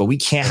ridiculous, but we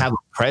can't have a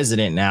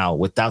president now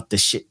without the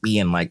shit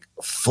being like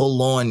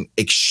full on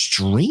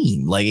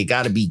extreme. Like, it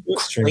got to be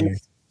crazy.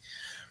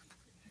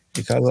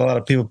 Because a lot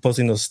of people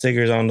posting those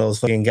stickers on those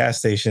fucking gas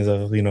stations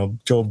of,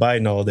 Joe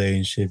Biden all day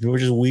and shit. People are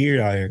just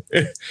weird out here.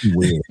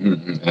 Weird.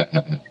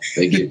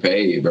 They get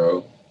paid,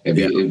 bro.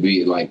 It'd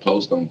be like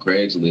post on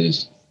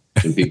Craigslist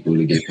for people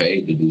to get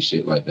paid to do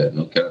shit like that.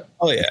 No cap.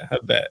 Oh yeah, I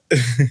bet.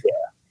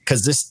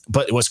 Because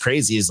but what's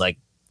crazy is like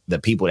the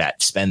people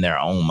that spend their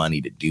own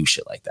money to do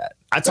shit like that.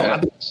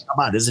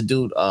 There's a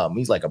dude,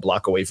 he's like a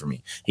block away from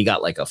me. He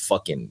got like a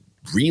fucking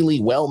really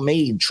well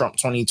made Trump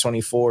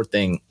 2024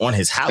 thing on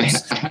his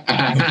house.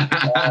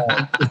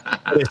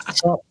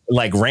 It's Trump,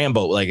 like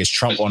Rambo, like it's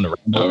Trump on the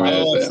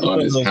Rambo on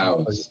his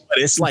house. But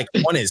it's like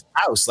on his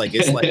house. Like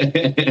it's like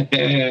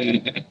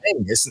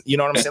it's, you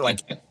know what I'm saying? Like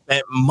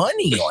that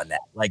money on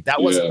that. Like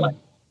that wasn't like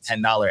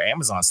 $10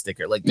 Amazon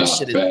sticker. Like this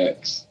shit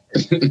is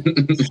that's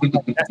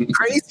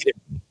crazy to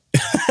me.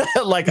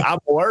 Like I'm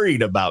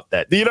worried about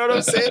that. Do you know what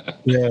I'm saying?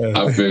 Yeah.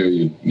 I feel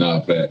you.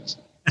 Nah, facts.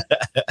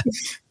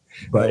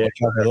 But watch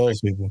out for those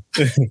people.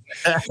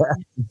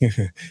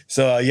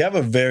 So you have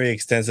a very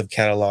extensive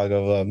catalog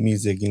of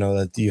music, you know,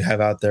 that you have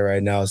out there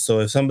right now. So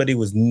if somebody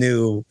was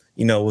new,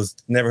 you know, was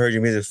never heard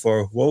your music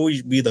before, what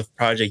would be the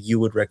project you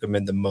would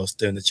recommend the most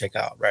to them to check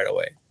out right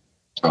away?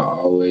 I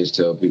always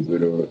tell people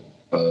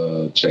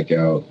to check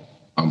out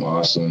I'm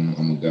Awesome,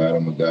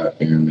 I'm a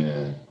God-fearing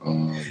man.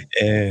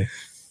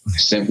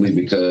 Simply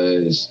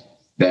because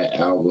that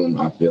album,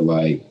 I feel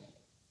like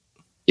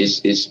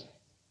it's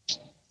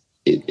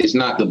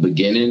not the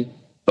beginning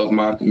of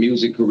my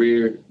music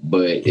career,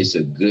 but it's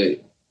a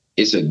good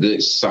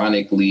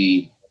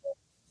sonically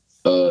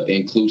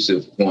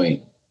inclusive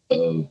point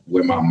of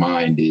where my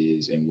mind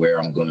is and where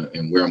I'm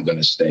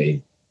gonna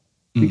stay.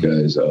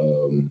 Because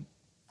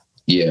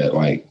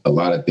like a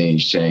lot of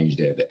things changed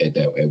at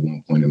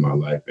one point in my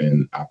life,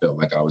 and I felt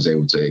like I was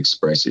able to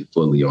express it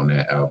fully on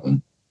that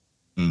album.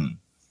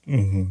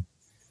 Mm-hmm.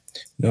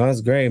 No,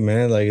 that's great,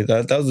 man. Like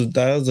that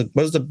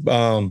was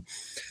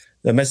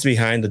the message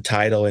behind the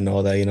title and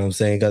all that, you know what I'm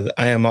saying? Because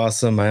I am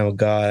awesome, I am a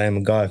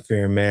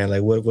God-fearing man.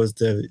 Like what was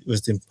the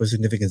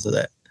significance of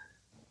that?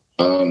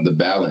 The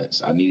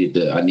balance. I needed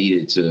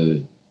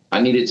to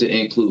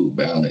include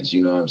balance,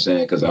 you know what I'm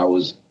saying? Because I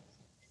was,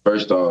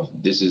 first off,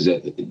 this is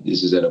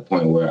at a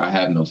point where I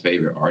have no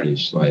favorite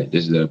artist. Like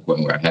this is at a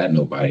point where I had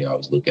nobody I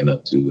was looking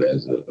up to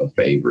as a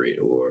favorite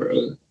or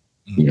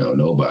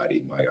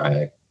nobody. Like I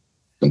had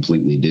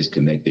completely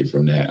disconnected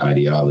from that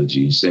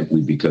ideology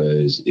simply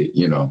because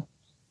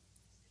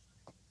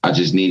I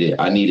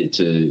needed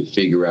to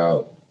figure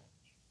out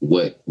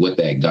what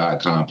that God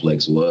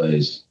complex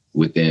was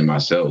within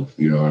myself,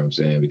 you know what I'm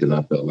saying? Because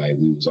I felt like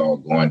we was all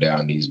going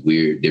down these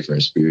weird,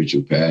 different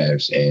spiritual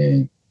paths,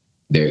 and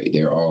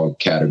they're all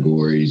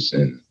categories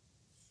and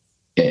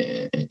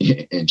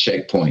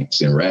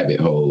checkpoints and rabbit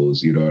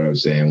holes, you know what I'm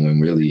saying?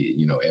 When really,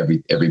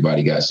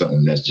 everybody got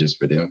something that's just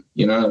for them,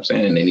 you know what I'm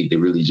saying? And they need to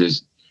really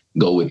just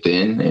go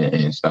within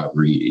and stop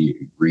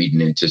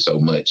reading into so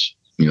much,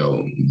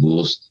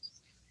 bullshit.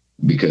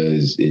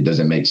 Because it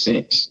doesn't make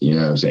sense, you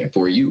know what I'm saying?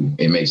 For you,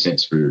 it makes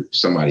sense for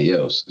somebody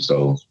else.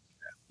 So,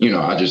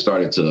 I just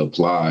started to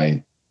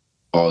apply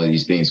all of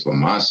these things for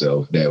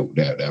myself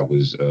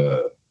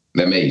that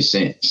made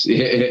sense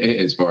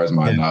as far as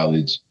my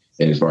knowledge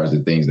and as far as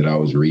the things that I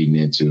was reading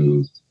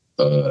into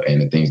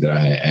and the things that I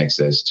had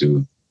access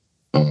to,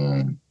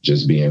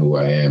 just being who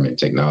I am and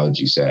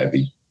technology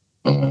savvy.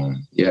 I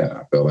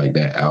felt like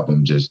that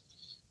album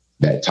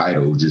that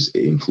title just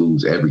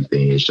includes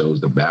everything. It shows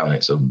the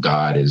balance of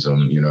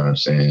Godism, you know what I'm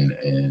saying?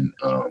 And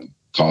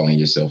calling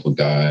yourself a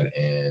God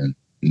and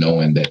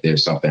knowing that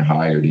there's something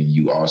higher than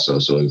you also.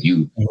 So if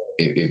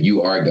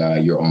you are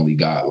God, you're only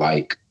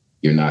God-like.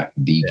 You're not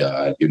the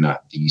God. You're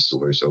not the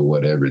source or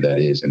whatever that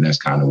is. And that's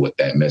kind of what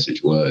that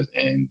message was.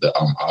 And the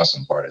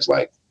awesome part is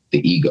like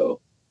the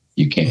ego.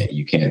 You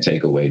can't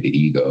take away the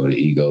ego. The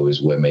ego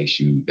is what makes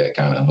you, that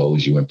kind of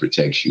holds you and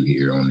protects you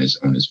here on this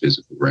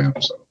physical realm.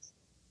 So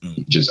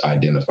just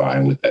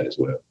identifying with that as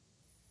well.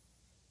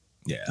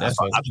 Yeah, I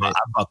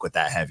fuck with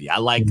that heavy. I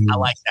like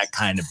that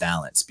kind of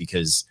balance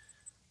because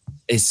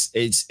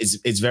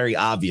it's very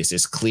obvious.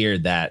 It's clear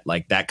that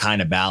like that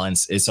kind of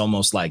balance, it's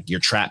almost like you're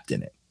trapped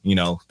in it.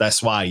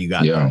 That's why you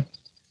got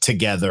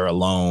Together,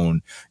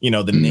 Alone. The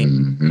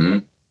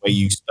name, way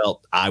you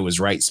spelt I Was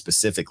Right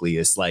specifically.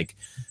 It's like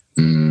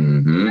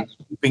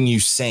keeping you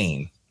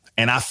sane.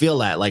 And I feel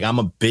that like I'm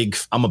a big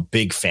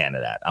fan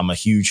of that. I'm a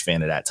huge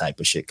fan of that type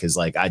of shit. Cause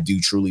like I do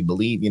truly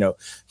believe,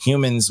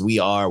 humans, we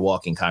are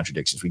walking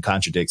contradictions. We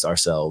contradict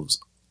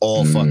ourselves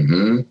all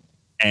fucking.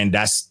 And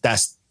that's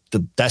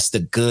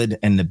the good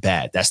and the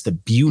bad. That's the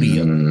beauty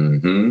of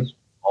it.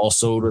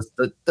 Also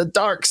the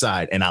dark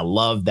side. And I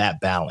love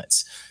that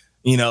balance.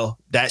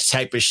 That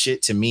type of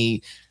shit to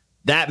me,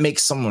 that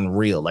makes someone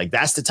real. Like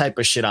that's the type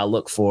of shit I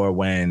look for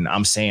when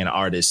I'm saying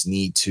artists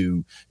need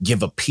to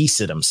give a piece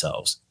of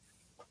themselves.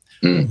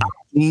 I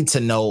need to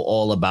know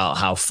all about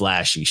how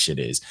flashy shit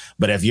is.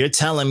 But if you're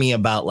telling me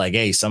about like,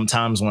 hey,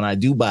 sometimes when I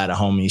do buy the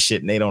homie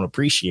shit and they don't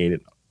appreciate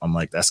it, I'm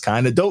like, that's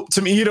kind of dope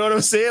to me. You know what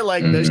I'm saying?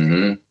 Like there's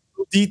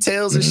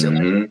details and shit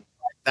like that.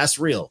 That's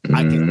real.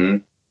 I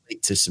can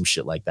relate to some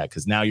shit like that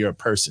because now you're a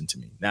person to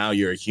me. Now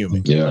you're a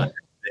human. Yeah. Not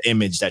the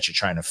image that you're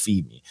trying to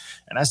feed me.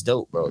 And that's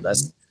dope, bro.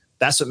 That's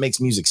what makes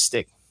music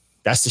stick.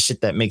 That's the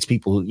shit that makes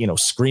people,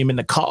 scream in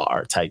the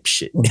car type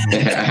shit.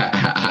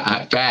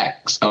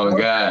 Facts. Oh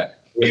God.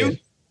 Yeah.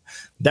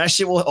 That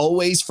shit will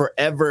always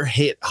forever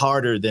hit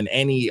harder than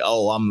any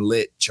I'm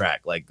lit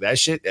track. Like that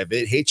shit, if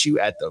it hits you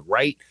at the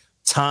right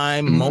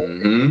time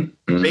moment,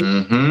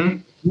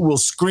 you will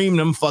scream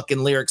them fucking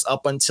lyrics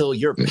up until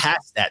you're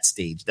past that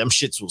stage. Them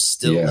shits will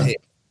still hit,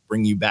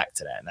 bring you back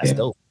to that. And that's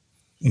dope.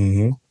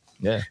 Mm-hmm.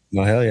 Yeah.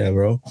 No, hell yeah,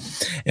 bro.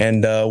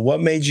 And what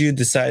made you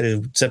decide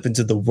to step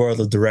into the world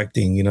of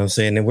directing? You know what I'm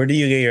saying? And where do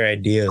you get your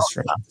ideas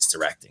from? This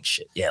directing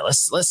shit. Yeah,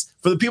 let's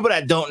for the people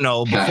that don't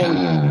know, before we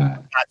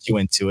got you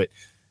into it,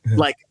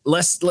 like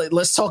let's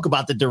talk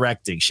about the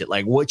directing shit.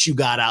 Like what you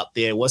got out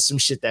there. What's some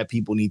shit that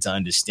people need to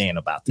understand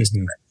about this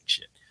directing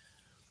shit?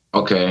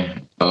 Okay.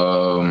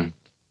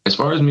 As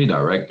far as me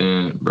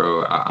directing,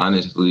 bro,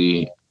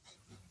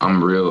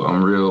 I'm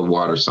real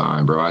water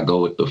sign, bro. I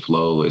go with the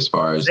flow as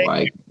far as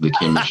like the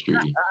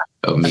chemistry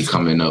of me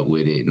coming up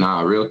with it.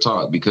 Nah, real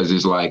talk, because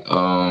it's like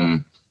I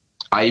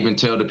even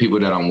tell the people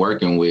that I'm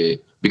working with,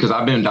 because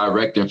I've been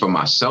directing for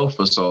myself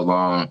for so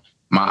long,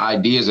 my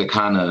ideas are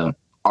kind of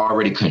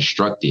already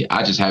constructed.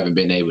 I just haven't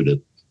been able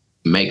to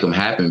make them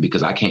happen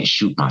because I can't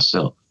shoot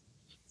myself.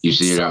 You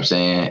see what I'm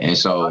saying? And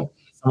so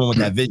someone with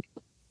that vision.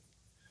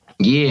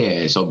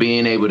 Yeah, so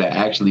being able to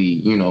actually,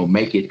 you know,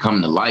 make it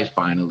come to life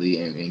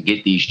finally and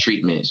get these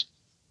treatments,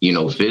 you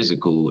know,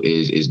 physical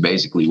is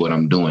basically what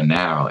I'm doing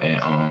now.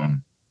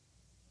 And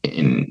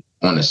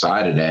on the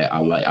side of that, I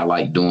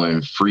like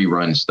doing free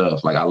run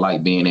stuff. Like I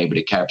like being able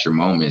to capture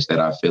moments that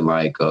I feel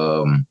like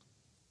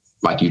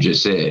you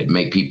just said,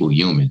 make people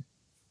human.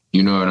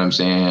 You know what I'm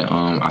saying?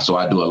 So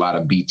I do a lot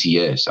of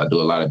BTS. I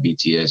do a lot of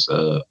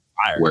BTS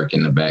work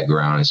in the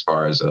background as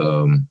far as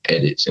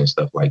edits and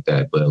stuff like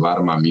that. But a lot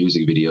of my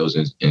music videos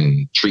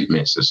and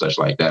treatments and such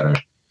like that are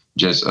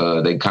just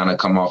they kind of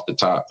come off the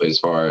top as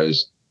far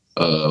as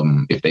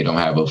if they don't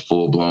have a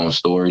full blown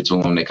story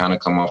to them, they kind of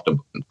come off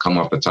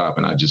the top,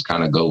 and I just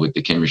kind of go with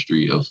the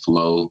chemistry of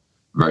flow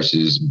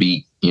versus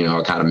beat. You know,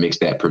 I kind of mix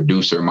that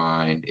producer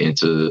mind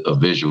into a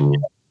visual.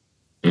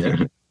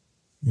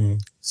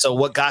 So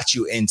what got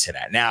you into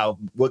that? Now,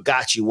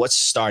 what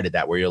started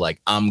that where you're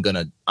like, I'm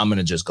gonna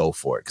just go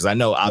for it? Because I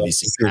know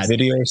obviously your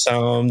video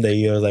sound that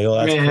you're like, oh,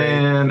 that's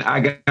man, great.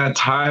 I got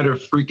tired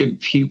of freaking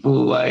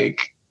people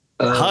like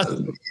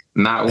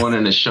not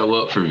wanting to show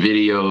up for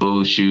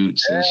video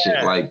shoots and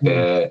shit like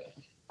that.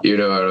 You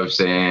know what I'm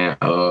saying?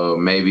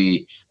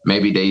 Maybe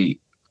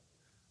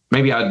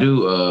I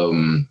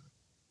do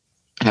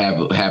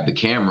have the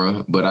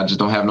camera, but I just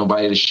don't have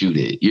nobody to shoot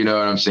it. You know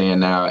what I'm saying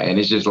now? And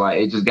it's just like,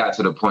 it just got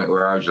to the point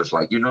where I was just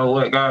like, you know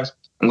what, guys?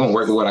 I'm going to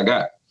work with what I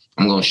got.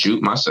 I'm going to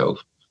shoot myself.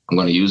 I'm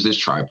going to use this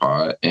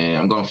tripod, and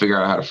I'm going to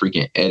figure out how to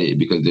freaking edit,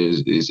 because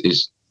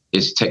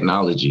it's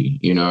technology.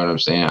 You know what I'm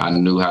saying?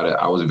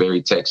 I was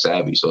very tech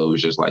savvy. So it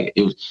was just like,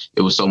 it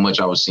was so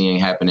much I was seeing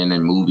happening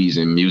in movies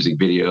and music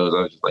videos.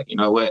 I was just like, you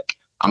know what?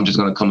 I'm just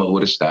going to come up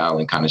with a style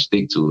and kind of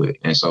stick to it.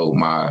 And so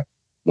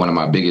one of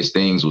my biggest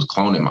things was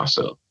cloning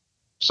myself.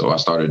 So I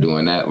started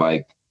doing that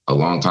like a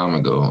long time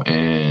ago.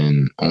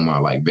 And on my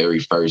like very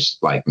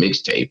first like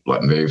mixtape,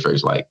 like very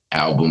first like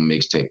album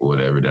mixtape or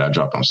whatever that I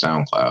dropped on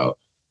SoundCloud,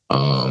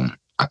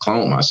 I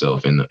cloned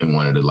myself in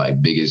one of the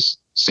like biggest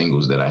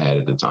singles that I had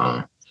at the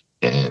time.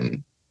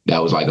 And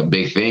that was like a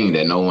big thing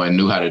that no one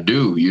knew how to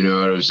do. You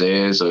know what I'm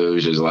saying? So it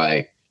was just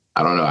like,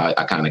 I don't know,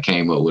 I kind of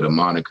came up with a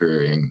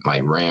moniker and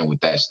like ran with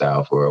that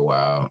style for a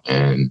while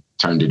and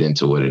turned it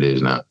into what it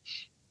is now.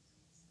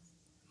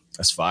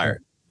 That's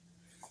fire.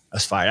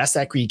 That's fire. That's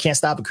that. You can't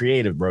stop a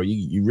creative, bro.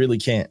 You really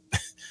can't.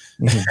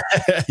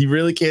 You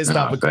really can't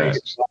stop a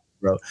creative,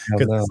 bro.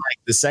 Because like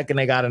the second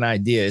they got an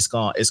idea, it's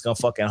gonna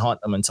fucking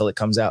haunt them until it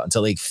comes out,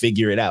 until they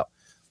figure it out.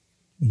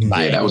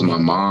 Yeah, that was my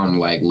mom,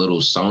 like little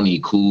Sony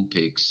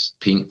Coolpix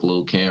pink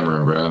little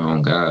camera, bro.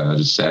 Oh God, I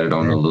just sat it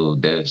on the little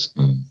desk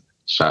and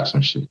shot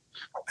some shit.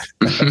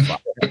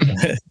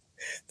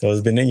 So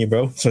it's been in you,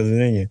 bro. So it's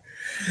been in you.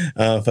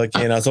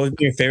 So what's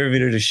your favorite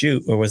video to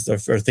shoot, or what's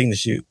our thing to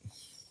shoot?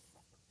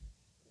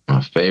 My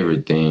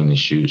favorite thing to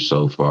shoot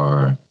so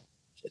far,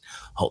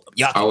 hold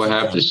up. I would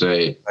have to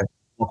say.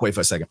 Wait for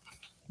a second.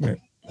 Right.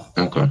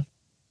 Okay.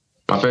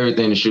 My favorite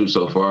thing to shoot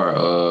so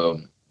far,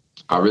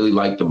 I really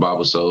like the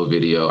Baba Soul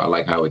video. I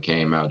like how it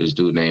came out. This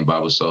dude named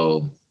Baba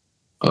Soul,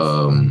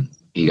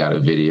 he got a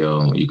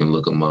video. You can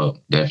look him up.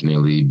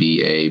 Definitely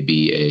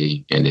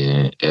BABA and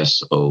then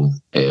SOL.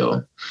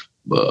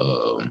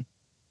 But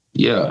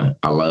yeah,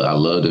 I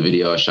love the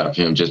video I shot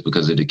for him just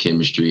because of the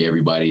chemistry.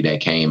 Everybody that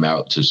came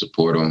out to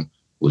support him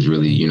was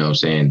really, you know what I'm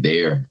saying,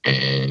 there,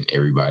 and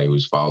everybody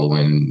was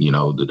following, you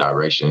know, the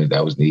directions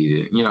that was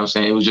needed. You know what I'm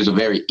saying? It was just a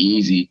very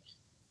easy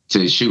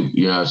to shoot,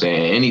 you know what I'm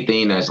saying?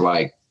 Anything that's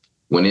like,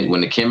 when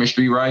the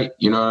chemistry right,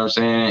 you know what I'm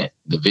saying,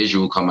 the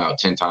visual come out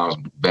 10 times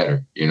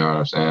better, you know what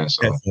I'm saying?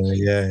 So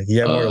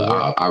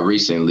yeah. I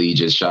recently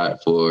just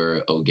shot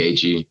for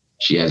Ogechi.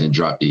 She hasn't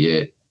dropped it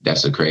yet.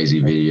 That's a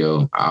crazy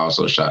video. I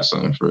also shot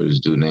something for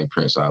this dude named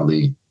Prince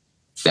Ali.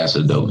 That's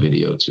a dope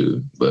video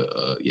too.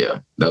 But yeah,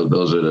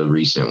 those are the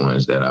recent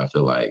ones that I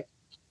feel like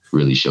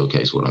really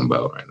showcase what I'm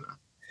about right now.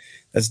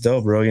 That's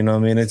dope, bro. You know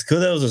what I mean? It's cool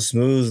that it was a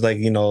smooth, like,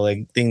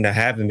 like thing that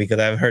happened, because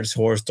I've heard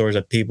horror stories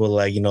of people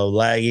like,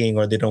 lagging,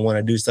 or they don't want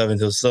to do stuff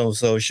until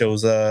so-and-so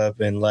shows up,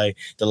 and like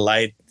the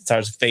light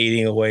starts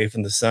fading away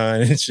from the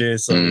sun and shit.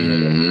 So,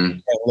 Mm-hmm.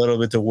 have a little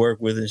bit to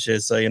work with and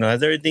shit. So,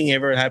 has everything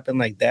ever happened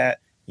like that,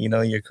 in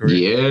your career?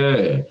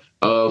 Yeah.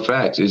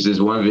 Facts. It's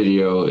this one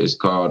video. It's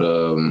called,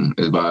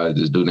 it's by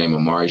this dude named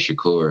Amari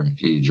Shakur.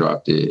 He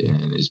dropped it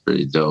and it's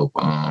pretty dope.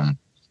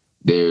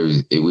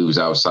 We was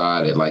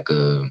outside at like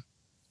a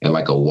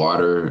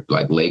water,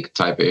 like lake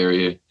type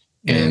area,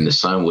 and the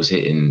sun was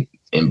hitting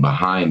in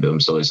behind him.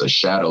 So it's a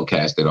shadow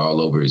casted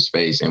all over his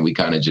face. And we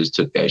kind of just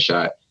took that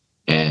shot.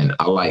 And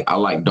I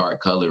like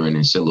dark coloring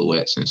and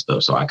silhouettes and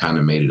stuff. So I kind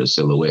of made it a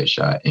silhouette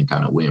shot and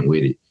kind of went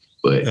with it.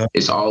 But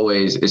it's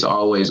always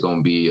going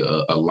to be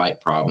a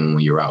light problem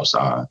when you're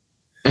outside.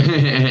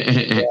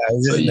 Yeah.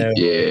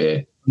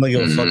 I'm not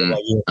gonna fuck about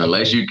you.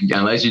 Unless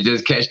you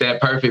just catch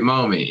that perfect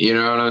moment, you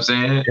know what I'm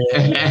saying?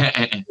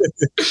 Yeah.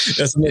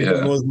 That's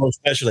the most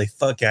special. Like,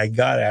 fuck it, I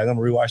got it. I'm gonna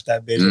rewatch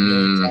that bitch.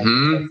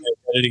 I'm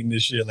editing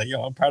this shit. Like,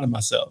 I'm proud of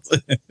myself.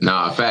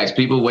 Nah, facts.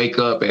 People wake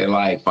up at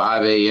like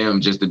 5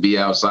 a.m. just to be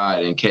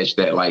outside and catch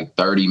that like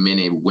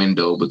 30-minute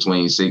window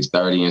between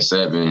 6:30 and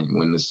 7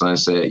 when the sun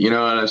set. You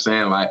know what I'm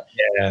saying? Like,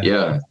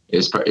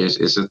 it's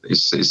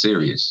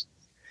serious.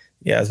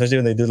 Yeah, especially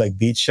when they do like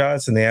beach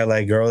shots and they have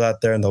like girls out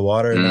there in the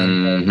water and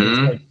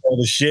like, all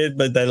the shit,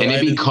 but that and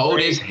it be cold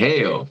as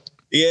hell.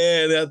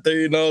 Yeah, they're out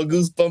there,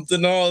 goosebumps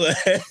and all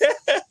that.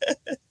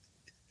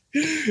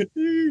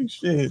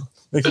 Shit,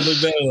 makes it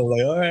look better. I'm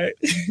like, all right,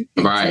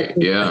 right,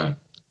 yeah.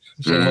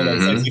 Show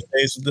that sexy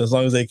face as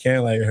long as they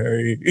can, like,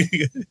 hurry.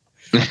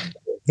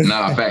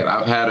 Nah, in fact,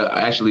 I've had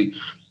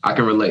I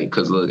can relate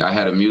because look, I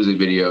had a music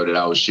video that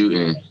I was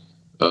shooting.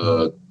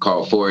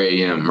 Called 4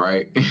 a.m.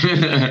 right?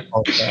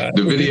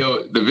 The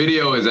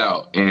video is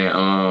out,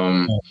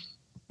 and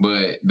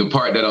but the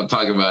part that I'm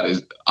talking about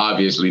is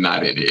obviously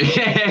not in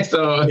it.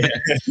 So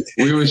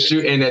we were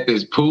shooting at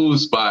this pool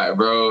spot,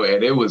 bro,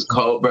 and it was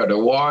cold, bro. The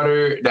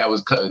water that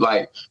was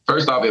like,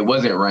 first off, it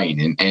wasn't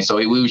raining, and so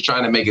we was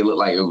trying to make it look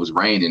like it was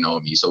raining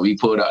on me. So we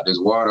pulled out this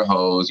water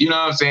hose, you know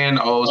what I'm saying?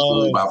 The old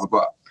school, blah blah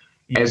blah.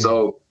 And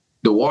so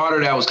the water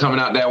that was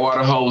coming out that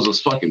water hose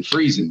was fucking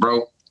freezing,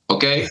 bro.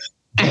 Okay.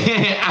 All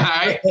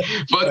right,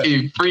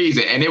 fucking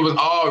freezing, and it was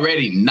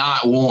already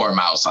not warm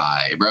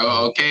outside,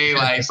 bro. Okay,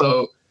 like,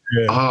 so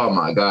oh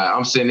my god,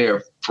 I'm sitting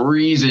there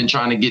freezing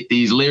trying to get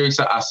these lyrics.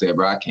 I said,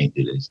 bro, I can't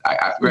do this. I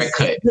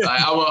cut.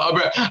 Like,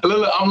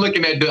 I'm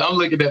looking at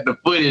the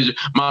footage.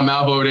 My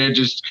mouth over there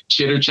just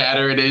chitter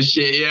chattering and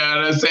shit. You know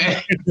what I'm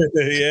saying?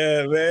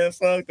 Yeah, man,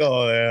 fuck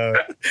all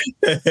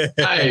that.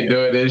 I ain't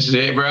doing this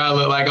shit, bro. I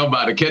look like I'm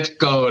about to catch a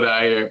cold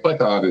out here.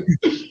 Fuck all this.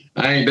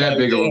 I ain't that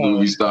big of a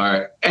movie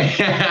star.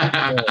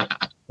 Hell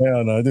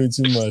no, I do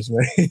too much,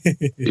 man.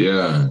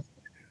 Yeah.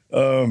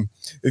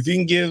 If you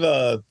can give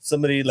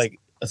somebody like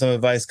some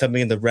advice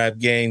coming in the rap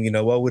game,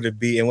 what would it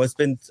be? And what's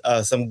been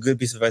some good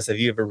piece of advice have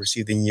you ever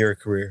received in your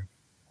career?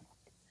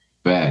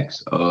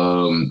 Facts.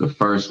 The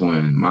first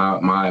one,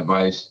 my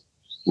advice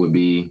would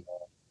be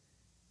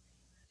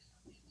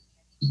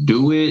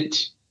do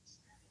it.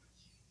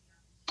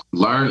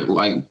 Learn,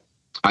 like,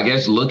 I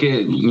guess look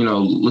at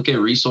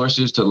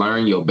resources to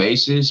learn your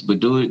basis, but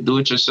do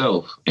it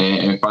yourself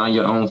and find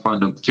your own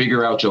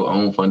figure out your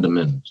own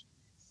fundamentals.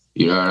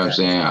 You know what I'm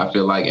saying? I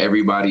feel like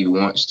everybody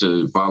wants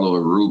to follow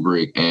a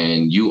rubric,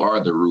 and you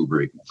are the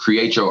rubric.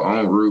 Create your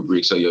own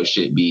rubric so your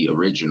shit be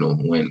original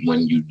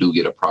when you do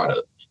get a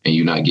product and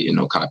you're not getting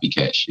no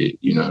copycat shit.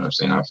 You know what I'm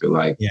saying? I feel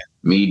like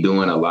me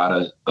doing a lot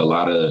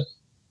of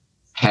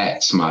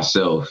hats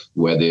myself,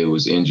 whether it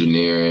was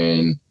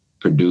engineering,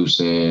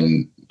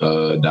 producing,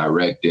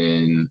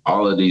 directing,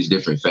 all of these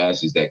different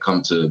facets that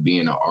come to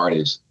being an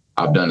artist.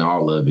 I've done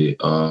all of it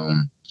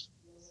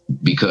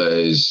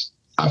because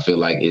I feel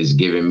like it's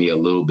giving me a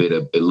little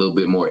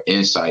bit more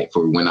insight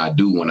for when I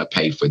do want to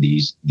pay for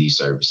these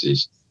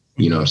services.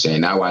 You know what I'm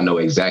saying? Now I know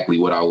exactly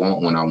what I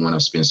want when I want to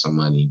spend some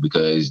money,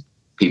 because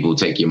people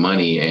take your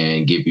money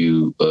and give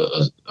you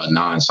a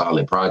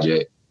non-solid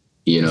project,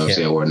 you know what I'm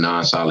saying, or a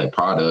non-solid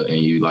product, and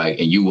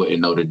you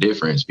wouldn't know the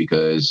difference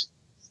because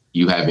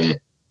you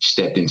haven't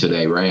stepped into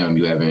that realm.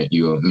 You haven't,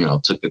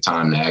 took the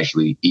time to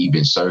actually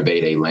even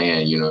survey their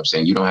land. You know what I'm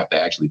saying? You don't have to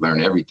actually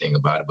learn everything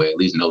about it, but at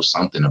least know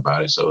something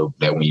about it, so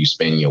that when you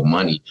spend your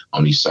money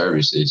on these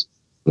services,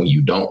 when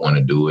you don't want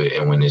to do it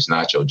and when it's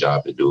not your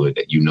job to do it,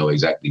 that you know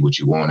exactly what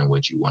you want and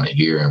what you want to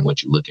hear and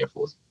what you're looking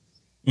for.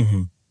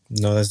 Mm-hmm.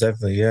 No, that's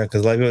definitely,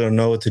 because a lot of people don't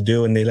know what to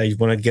do, and they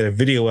want to get a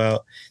video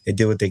out. They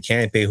do what they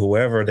can, pay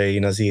whoever they,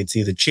 see it's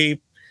either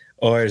cheap,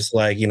 or it's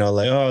like,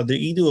 oh,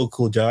 you do a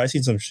cool job. I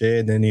seen some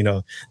shit. And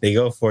then, they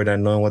go for it, not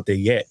knowing what they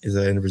get is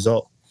the end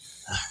result.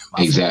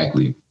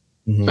 Exactly.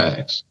 Mm-hmm.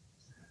 Facts.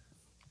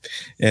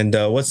 And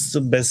what's the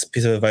best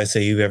piece of advice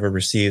that you've ever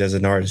received as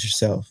an artist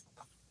yourself?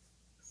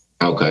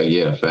 Okay,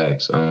 yeah,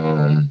 facts.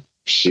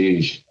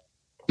 Sheesh.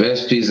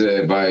 Best piece of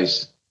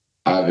advice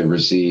I've ever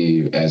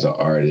received as an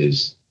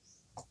artist.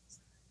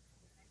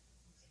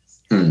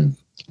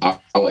 I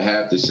would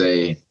have to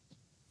say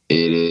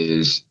It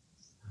is.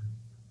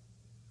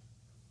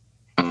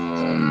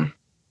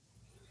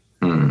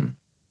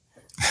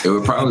 It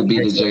would probably be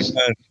the just.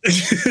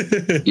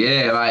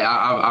 Yeah, like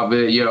I've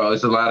been,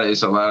 it's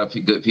a lot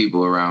of good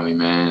people around me,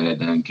 man, that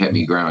done kept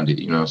me grounded.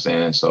 You know what I'm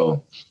saying?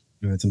 So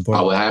it's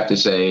important. I would have to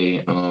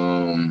say,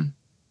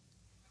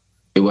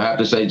 it would have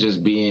to say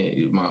just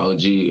being my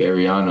OG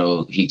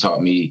Ariano. He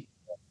taught me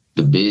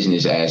the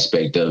business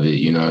aspect of it.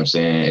 You know what I'm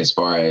saying? As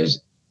far as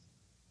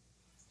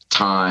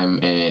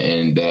time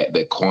and that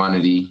the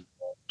quantity,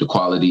 the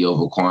quality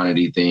over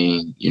quantity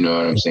thing. You know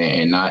what I'm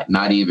saying? And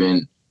not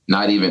even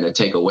to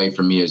take away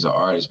from me as an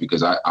artist,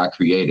 because I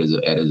create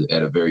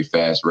at a very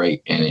fast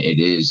rate, and it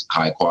is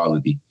high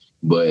quality.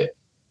 But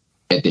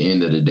at the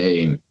end of the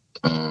day,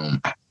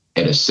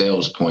 at a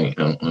sales point,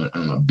 on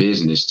a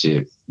business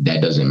tip,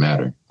 that doesn't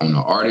matter. On the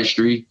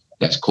artistry,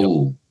 that's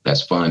cool.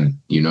 That's fun.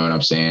 You know what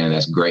I'm saying?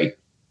 That's great.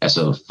 That's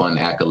a fun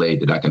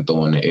accolade that I can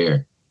throw in the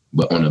air.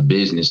 But on a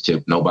business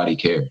tip, nobody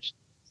cares.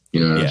 You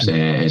know what I'm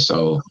saying? And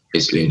so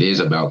it is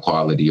about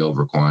quality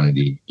over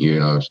quantity,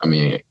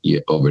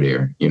 over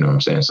there, you know what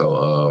I'm saying?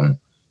 So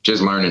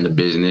just learning the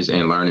business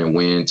and learning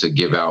when to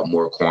give out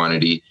more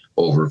quantity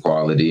over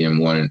quality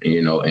and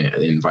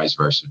and vice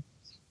versa.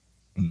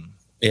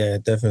 Yeah,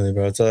 definitely,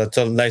 bro. So it's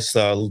a nice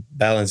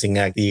balancing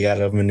act that you got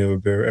to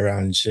maneuver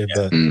around and shit.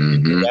 But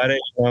you got it,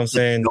 you know what I'm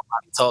saying?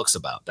 Nobody talks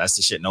about. That's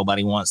the shit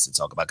nobody wants to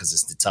talk about, because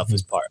it's the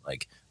toughest part.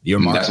 Like, your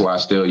market. That's why I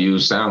still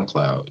use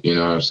SoundCloud. You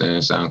know what I'm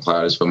saying?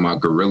 SoundCloud is for my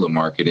guerrilla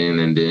marketing,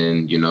 and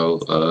then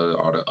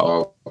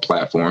all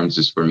platforms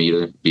is for me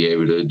to be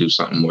able to do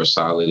something more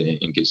solid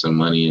and get some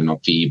money and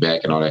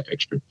feedback and all that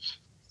extra.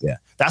 Yeah,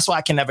 that's why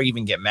I can never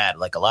even get mad.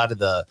 Like a lot of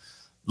the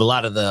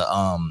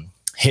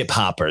hip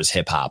hoppers,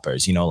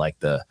 like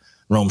the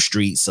Rome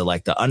Streets, so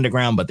like the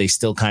underground, but they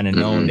still kind of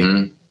know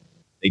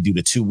they do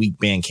the 2-week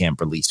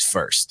Bandcamp release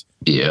first.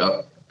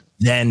 Yeah.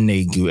 Then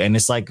they do, and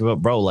it's like,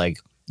 bro, like,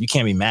 you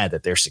can't be mad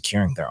that they're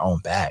securing their own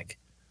bag.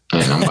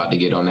 And I'm about to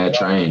get on that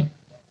train.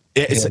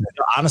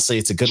 Honestly,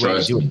 it's a good way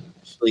to do it.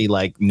 Especially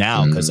like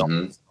now, because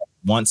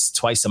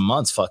twice a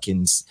month,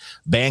 fucking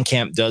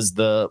Bandcamp does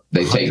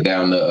They take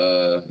down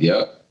the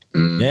Yeah.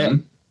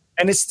 And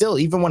it's still,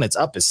 even when it's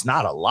up, it's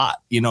not a lot.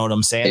 You know what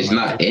I'm saying? It's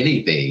not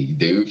anything,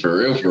 dude. For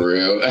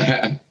real.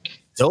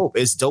 Dope.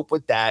 It's dope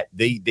with that.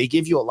 They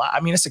give you a lot. I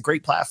mean, it's a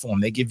great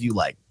platform. They give you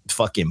like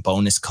fucking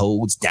bonus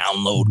codes,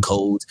 download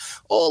codes,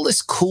 all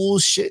this cool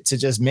shit to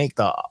just make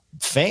the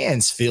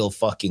fans feel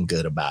fucking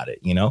good about it,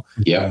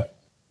 Yeah.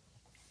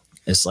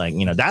 It's like,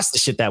 that's the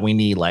shit that we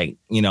need, like,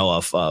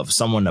 of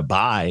someone to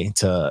buy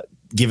to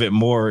give it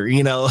more, I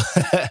don't know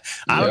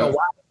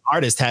why the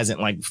artist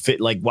hasn't why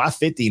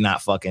 50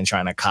 not fucking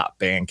trying to cop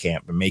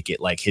Bandcamp and make it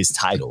like his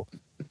title.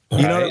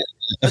 You know,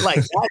 like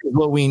that is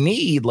what we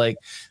need. Like,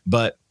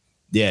 but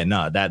yeah,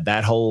 no,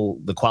 that whole,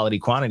 the quality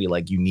quantity,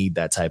 like you need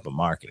that type of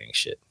marketing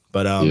shit.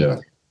 But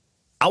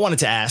I wanted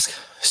to ask,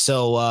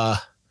 so I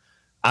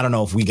don't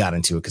know if we got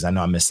into it, because I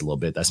know I missed a little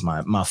bit. That's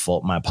my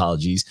fault. My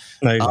apologies.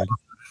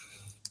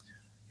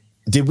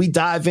 Did we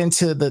dive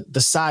into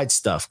the side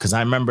stuff? Because I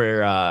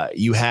remember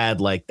you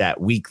had like that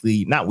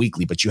not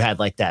weekly, but you had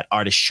like that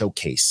artist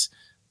showcase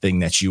thing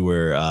that you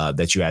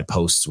had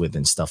posts with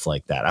and stuff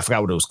like that. I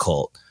forgot what it was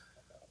called.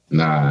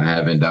 Nah, I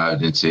haven't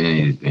dived into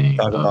anything.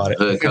 Talk about it.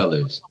 Hood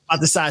Colors.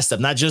 About the side stuff,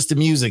 not just the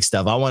music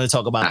stuff. I want to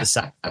talk about the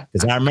side,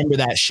 because I remember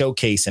that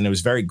showcase and it was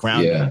very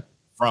grounded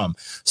from.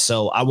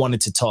 So I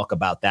wanted to talk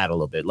about that a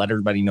little bit. Let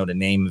everybody know the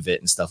name of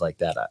it and stuff like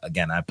that.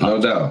 Again, I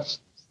apologize. No doubt.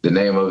 The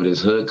name of it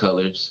is Hood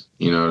Colors.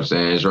 You know what I'm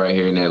saying? It's right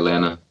here in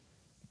Atlanta.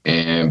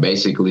 And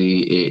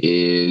basically it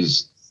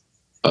is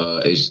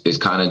it's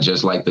kind of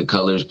just like the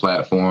Colors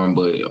platform,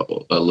 but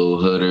a little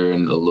hooder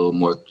and a little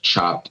more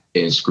chopped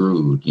and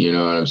screwed. You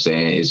know what I'm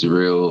saying? It's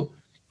real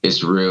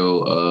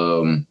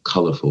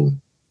colorful.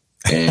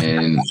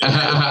 And you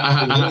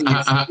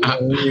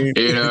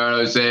know what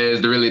I'm saying?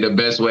 It's really the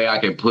best way I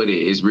can put it.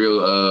 It's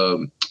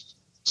real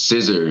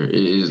scissor.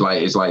 It's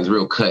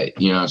real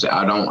cut. You know what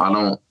I'm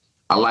saying?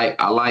 I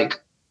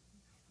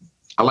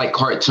like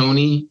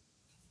cartoony,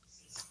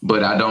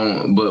 but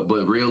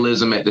but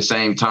realism at the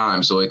same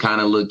time. So it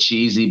kind of looked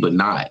cheesy, but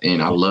not,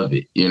 and I love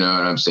it. You know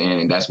what I'm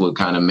saying? And that's what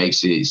kind of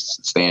makes it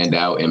stand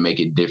out and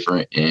make it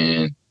different.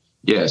 And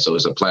yeah, so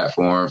it's a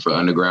platform for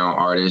underground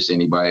artists.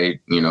 Anybody,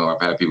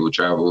 I've had people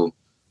travel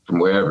from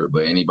wherever,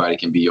 but anybody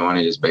can be on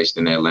it. It's based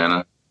in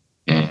Atlanta,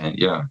 and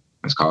yeah,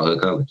 it's called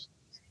Hood Colors.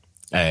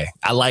 Hey,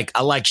 I like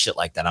shit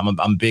like that.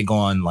 I'm big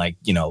on like,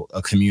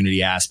 a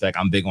community aspect.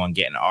 I'm big on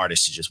getting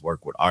artists to just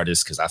work with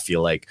artists, because I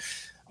feel like,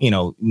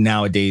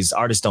 nowadays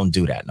artists don't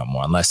do that no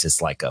more, unless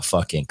it's like a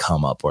fucking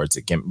come up or it's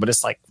a gimmick. But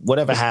it's like,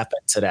 whatever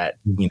happened to that,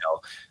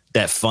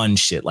 that fun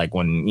shit, like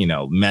when,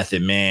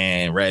 Method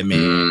Man,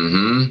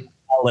 Redman,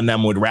 all of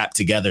them would rap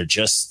together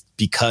just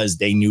because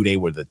they knew they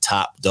were the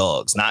top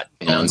dogs. Not.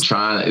 I'm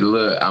trying to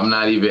look. I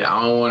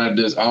don't want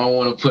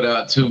to put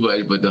out too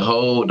much, but the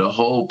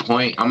whole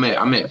point.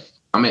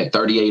 I'm at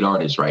 38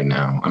 artists right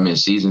now. I'm in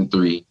season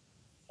 3.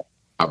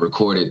 I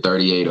recorded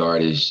 38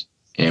 artists.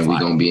 and we're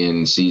gonna be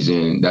in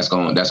season that's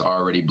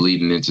already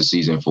bleeding into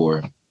season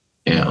 4.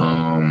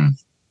 And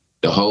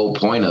the whole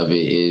point of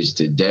it is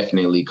to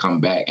definitely come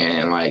back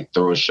and like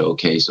throw a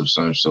showcase of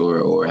some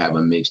sort or have a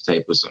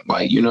mixtape or something,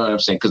 like, you know what I'm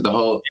saying? Because the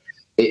whole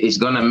it's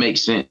gonna make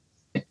sense.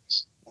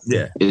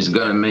 Yeah, it's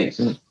gonna make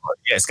sense.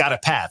 Yeah, it's got a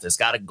path, it's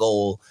got a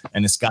goal,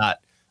 and it's got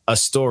a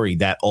story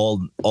that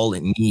all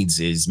it needs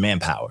is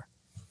manpower.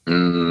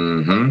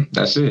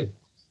 That's it.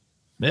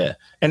 Yeah.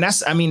 And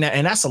that's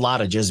a lot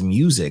of just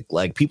music.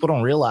 Like, people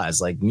don't realize,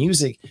 like,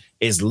 music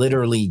is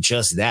literally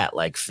just that,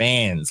 like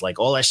fans, like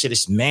all that shit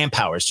is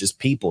manpower. It's just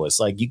people. It's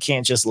like, you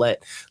can't just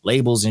let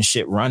labels and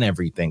shit run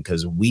everything,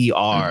 because we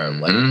are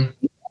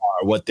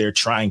what they're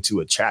trying to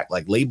attract.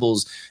 Like,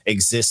 labels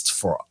exist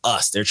for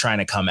us. They're trying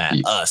to come at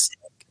us.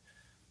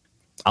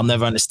 I'll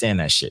never understand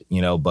that shit,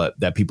 you know, but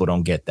that people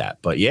don't get that.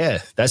 But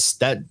yeah,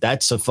 that's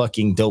a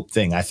fucking dope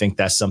thing. I think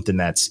that's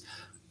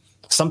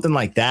something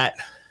like that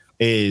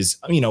is,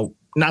 you know,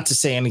 not to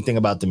say anything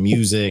about the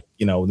music,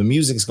 you know, the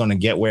music's going to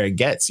get where it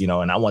gets, you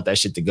know, and I want that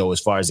shit to go as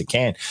far as it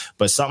can.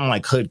 But something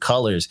like Hood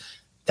Colors,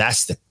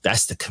 that's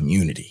the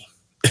community.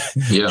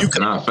 Yeah, you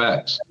can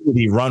facts.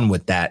 Run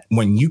with that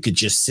when you could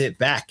just sit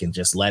back and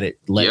just let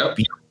it be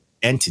an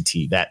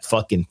entity, that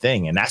fucking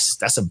thing. And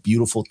that's a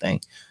beautiful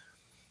thing.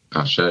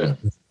 I'll show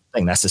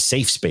you. That's a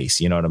safe space.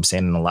 You know what I'm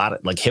saying? And a lot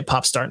of, like, hip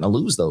hop's starting to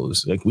lose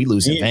those. Like, we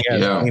lose it.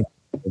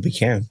 We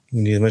can.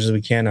 We need as much as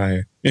we can out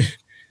here.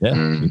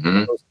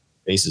 Yeah.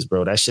 Spaces,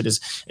 bro. That shit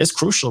it's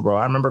crucial, bro.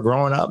 I remember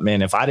growing up,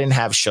 man. If I didn't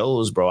have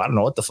shows, bro, I don't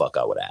know what the fuck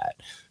I would have had.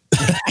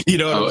 You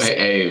know what I'm saying?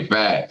 Hey,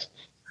 facts.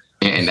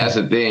 And that's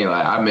the thing.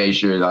 Like, I made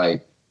sure,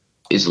 like,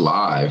 it's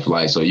live.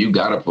 Like, so you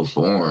gotta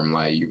perform.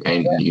 Like, you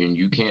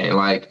can't,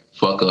 like,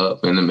 fuck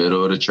up in the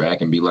middle of the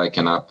track and be like,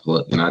 can I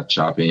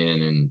chop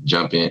in and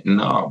jump in?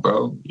 No,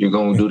 bro. You're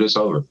gonna do this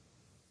over.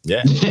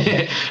 Yeah.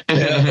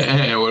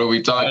 And what are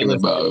we talking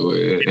about?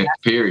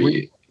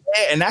 Period.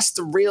 Yeah, and that's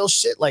the real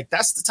shit. Like,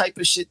 that's the type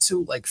of shit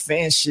too. Like,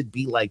 fans should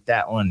be like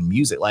that on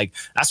music. Like,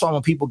 that's why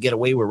when people get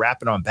away with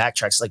rapping on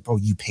backtracks, like, bro,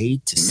 you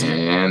paid to see.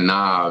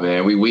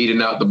 Man, we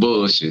weeding out the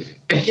bullshit.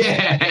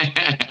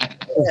 Yeah,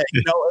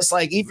 you know, it's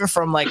like, even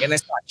from, like, and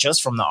it's not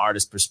just from the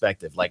artist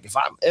perspective. Like,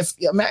 if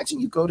imagine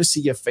you go to see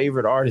your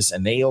favorite artist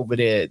and they over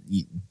there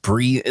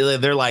breathe,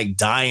 they're like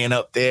dying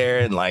up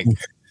there, and like,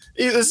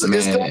 it's gonna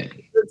be a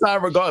good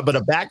time regardless. But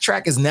a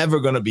backtrack is never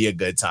gonna be a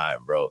good time,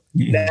 bro.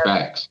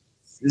 Facts.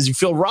 You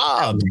feel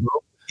robbed,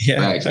 bro. Yeah,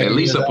 facts. At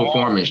least a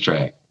performance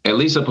track.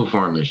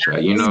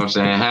 You know what I'm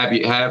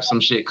saying? Have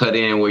some shit cut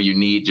in where you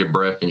need your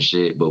breath and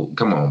shit. But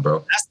come on, bro.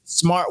 That's the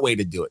smart way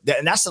to do it.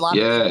 And that's a lot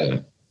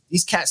of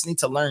these cats need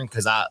to learn,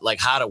 because I like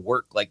how to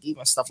work, like,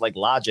 even stuff like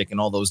Logic and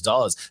all those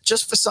dollars,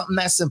 just for something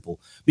that simple.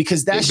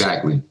 Because that's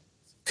exactly.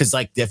 Because,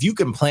 like, if you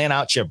can plan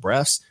out your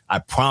breaths, I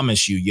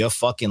promise you, your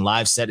fucking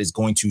live set is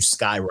going to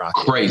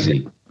skyrocket.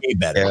 Crazy. Way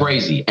better.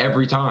 Crazy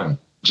every time.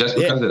 Just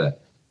because of that.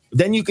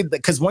 Then you could,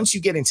 because once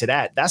you get into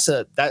that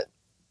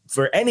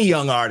for any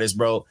young artist,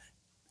 bro,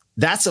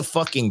 that's a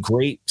fucking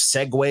great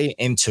segue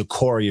into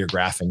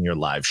choreographing your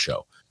live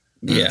show.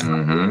 Yeah.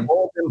 I've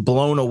all been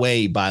blown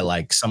away by,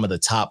 like, some of the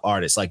top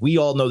artists. Like, we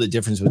all know the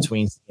difference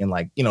between seeing,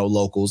 like, you know,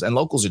 locals, and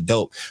locals are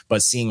dope,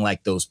 but seeing,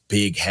 like, those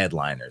big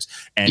headliners.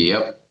 And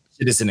it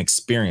is an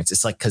experience.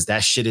 It's like, because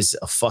that shit is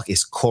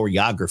it's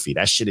choreography.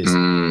 That shit is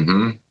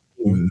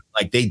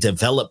like, they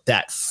developed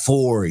that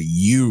for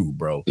you,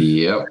 bro.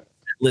 Yep.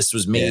 List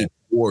was made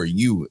for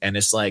you, and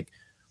it's like,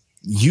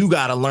 you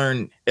got to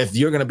learn, if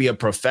you're going to be a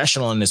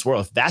professional in this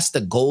world, if that's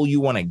the goal you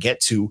want to get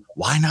to,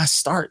 why not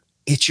start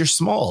it's you're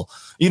small,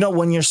 you know,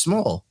 when you're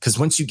small, because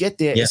once you get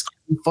there, it's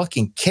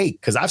fucking cake.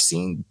 Because I've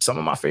seen some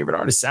of my favorite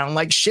artists sound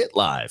like shit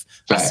live.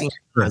 I've seen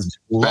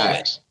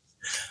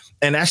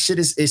and that shit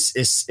is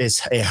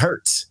it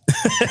hurts.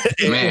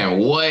 Man,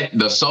 what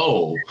the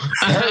soul?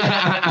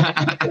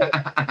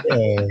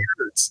 It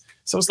hurts.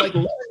 So it's like,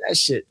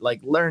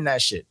 learn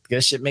that shit.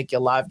 That shit make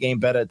your live game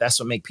better. That's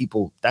what make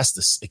people. That's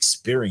the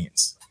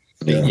experience.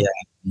 Yeah.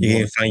 You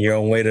can find your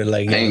own way to,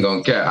 like. I ain't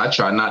gonna care. I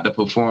try not to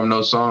perform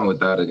no song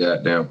without a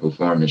goddamn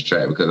performance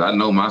track, because I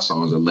know my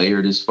songs are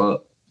layered as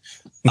fuck.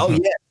 Oh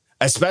yeah,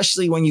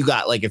 especially when you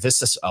got, like, if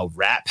it's a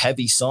rap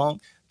heavy song,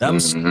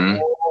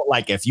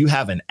 like, if you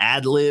have an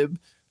ad lib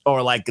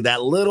or like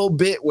that little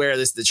bit where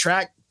it's the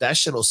track, that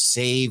shit'll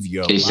save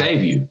your life.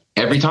 Save you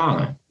every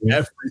time.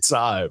 Every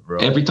time, bro.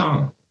 Every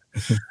time.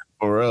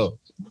 For real.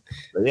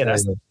 But yeah,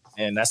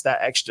 that's that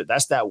extra.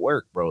 That's that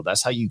work, bro.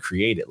 That's how you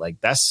create it.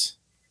 Like, that's.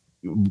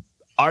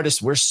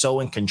 Artists, we're so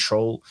in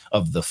control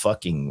of the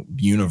fucking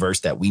universe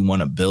that we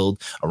want to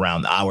build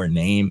around our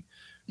name,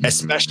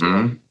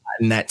 especially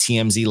in that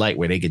TMZ light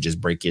where they could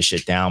just break your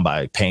shit down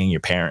by paying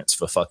your parents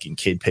for fucking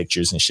kid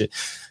pictures and shit.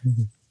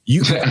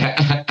 You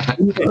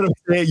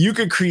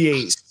could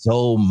create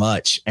so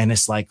much, and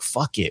it's like,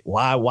 fuck it.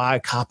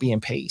 Why copy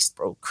and paste,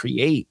 bro?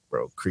 Create,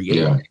 bro. Create.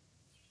 Yeah.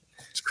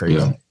 It's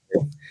crazy.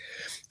 Yeah.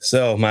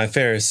 So my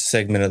favorite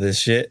segment of this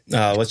shit.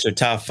 What's your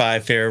top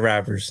 5 favorite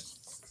rappers?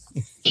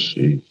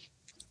 Shit.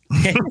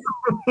 I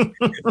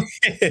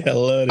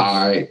love it.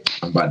 All right,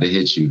 I'm about to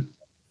hit you.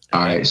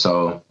 All right,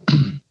 so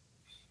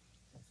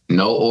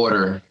no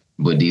order,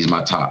 but these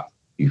my top.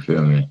 You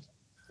feel me?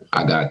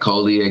 I got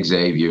Coley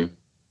Xavier.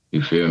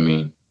 You feel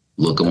me?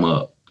 Look him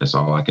up. That's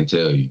all I can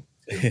tell you.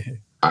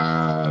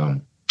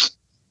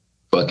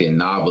 Fucking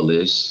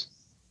Novelist.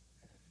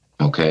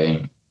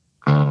 Okay.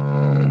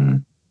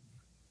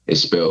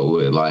 It's spelled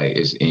with like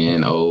it's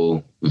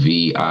Novilliss.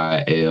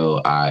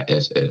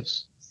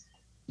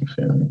 You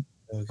feel me?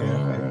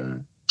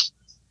 Okay.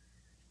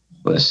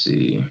 Let's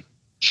see.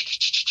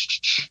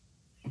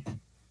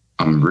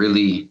 I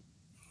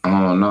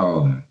don't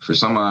know. For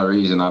some odd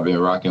reason, I've been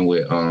rocking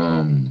with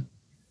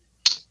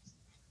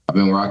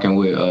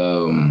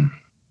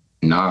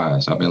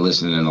Nas. I've been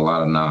listening to a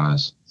lot of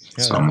Nas,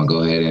 so I'm gonna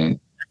go ahead and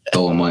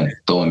throw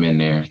him in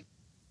there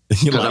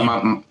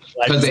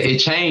because it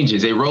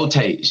changes, it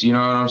rotates. You know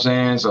what I'm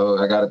saying? So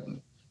I gotta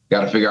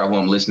figure out what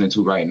I'm listening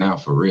to right now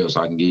for real,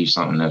 so I can give you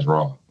something that's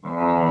raw.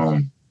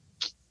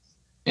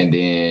 And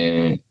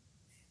then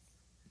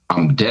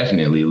I'm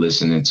definitely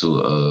listening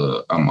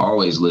to I'm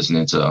always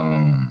listening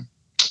to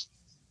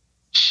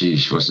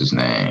what's his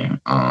name?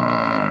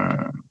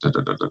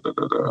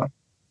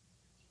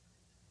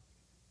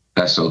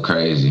 That's so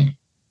crazy.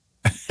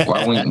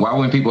 Why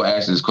when people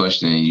ask this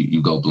question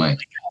you go blank?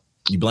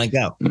 You blank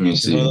out. Let me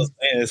see.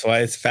 That's why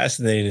it's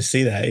fascinating to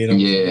see that, you know.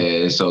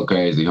 Yeah, it's so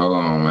crazy. Hold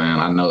on, man.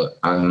 I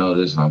know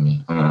this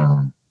homie.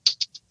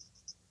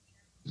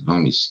 This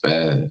homie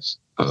Spaz.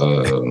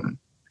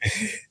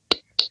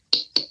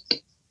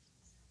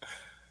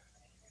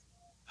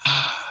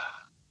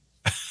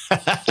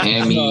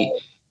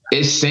 Sammy,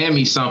 it's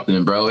Sammy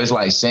something, bro. It's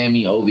like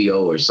Sammy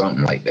OVO or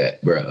something like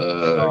that, bro.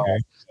 Okay.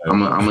 I'm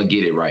gonna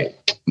get it right,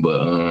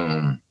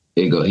 but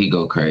he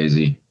go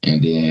crazy,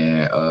 and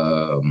then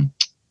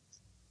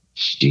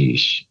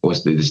sheesh,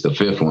 this is the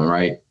fifth one,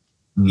 right?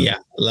 Yeah,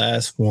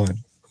 last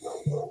one.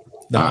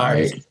 The All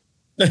hardest.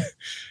 right.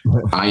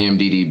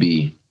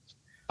 IMDb.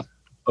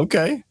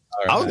 Okay.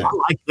 I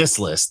like this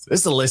list.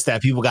 This is a list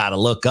that people got to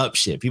look up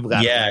shit. People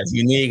got it's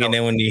unique, and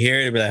then when you hear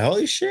it, be like,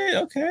 "Holy shit!"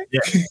 Okay, yeah,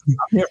 I'm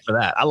here for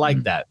that. I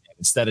like that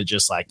instead of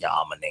just like,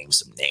 I'm gonna name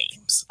some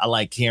names. I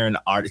like hearing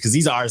art because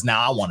these artists now.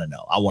 I want to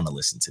know. I want to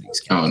listen to these.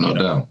 Cats, no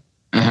doubt.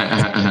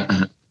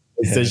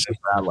 It's just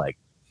what I like.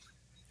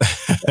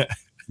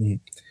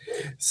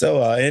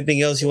 So,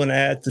 anything else you want to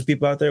add to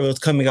people out there? What's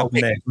coming up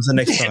next? What's the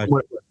next project?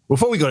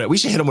 Before we go there, we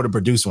should hit him with a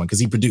produced one because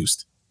he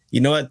produced. You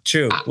know what?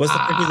 True. What's the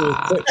particular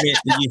equipment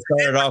that you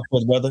started off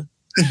with, brother?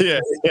 Yeah,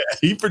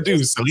 he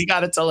produced, so he got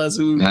to tell us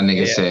who. That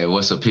nigga said,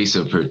 "What's a piece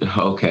of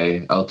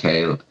okay? What's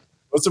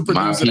a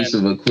my piece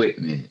of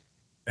equipment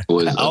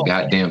was a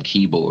goddamn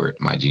keyboard,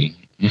 my G."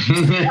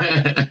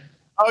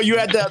 Oh, you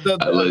had the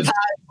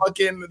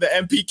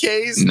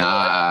MPKs?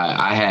 Nah,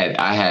 I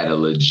had a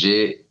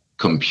legit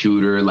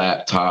computer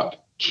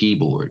laptop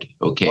keyboard.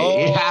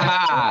 Okay,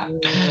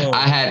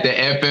 I had the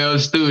FL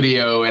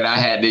Studio, and I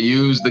had to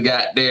use the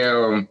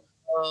goddamn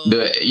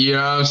you know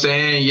what I'm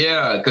saying?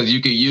 Yeah, because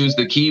you could use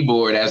the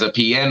keyboard as a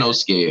piano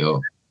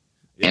scale,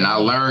 and I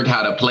learned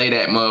how to play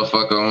that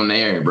motherfucker on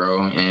there,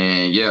 bro.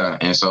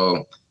 And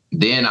so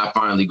then I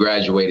finally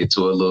graduated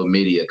to a little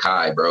MIDI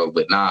Akai, bro.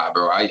 But nah,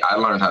 bro, I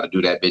learned how to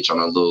do that bitch on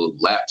a little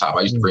laptop.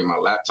 I used to bring my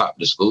laptop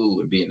to school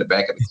and be in the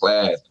back of the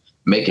class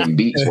making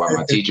beats while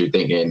my teacher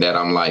thinking that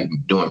I'm like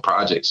doing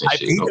projects and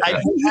shit. He working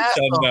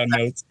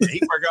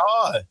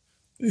hard.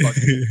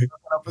 Fucking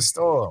up a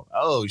storm.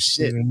 Oh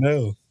shit.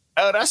 No.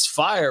 Oh, that's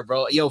fire,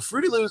 bro.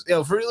 Fruity Loops,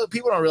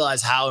 people don't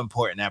realize how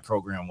important that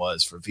program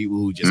was for people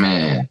who just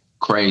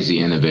crazy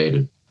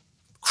innovative,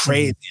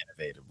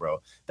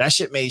 bro. That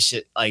shit made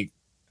shit like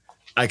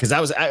because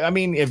I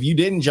mean, if you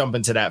didn't jump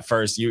into that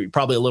first, you're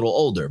probably a little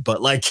older,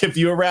 but like if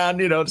you're around,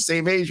 the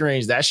same age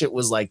range, that shit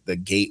was like the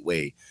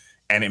gateway,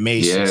 and it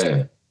made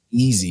shit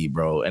easy,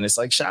 bro. And it's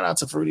like shout out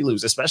to Fruity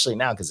Loops, especially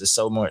now because it's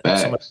so much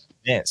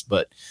advanced.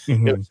 But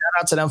shout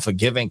out to them for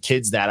giving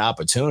kids that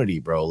opportunity,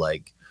 bro.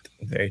 Like.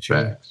 Very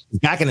true.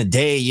 Back in the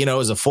day, it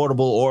was affordable,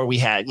 or we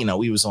had,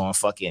 we was on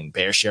fucking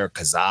BearShare,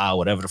 Kazaa,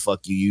 whatever the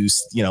fuck you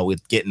used,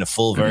 with getting the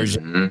full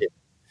version.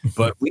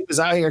 But we was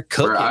out here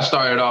cooking. Bro, I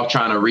started off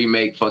trying to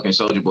remake fucking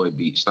Soulja Boy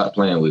beats. Stop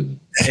playing with me.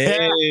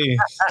 Hey,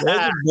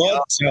 Stop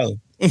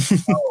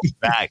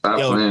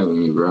playing with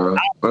me, bro.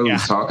 What are we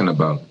talking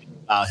about?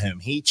 Him,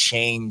 he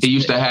changed. He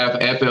used to have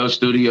FL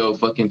Studio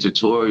fucking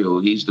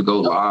tutorial. He used to go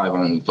live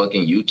on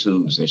fucking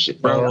YouTubes and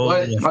shit, bro.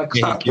 What? Like,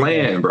 stop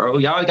playing, bro.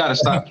 Y'all gotta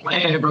stop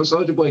playing, bro.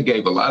 Soulja Boy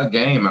gave a lot of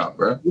game out,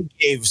 bro. He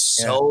gave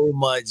so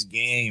much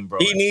game, bro.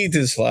 He needs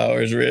his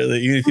flowers, really.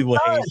 Even if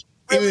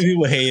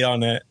people hate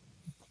on that.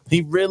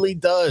 He really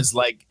does.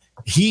 Like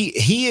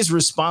he is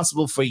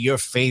responsible for your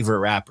favorite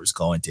rappers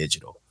going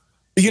digital.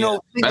 Think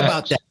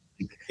about that.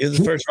 He was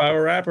the first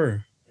viral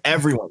rapper.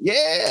 Everyone,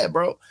 yeah,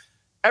 bro.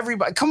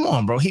 Everybody, come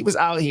on, bro. He was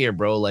out here,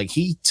 bro. Like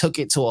he took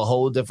it to a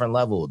whole different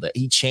level. That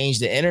he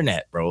changed the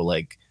internet, bro.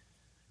 Like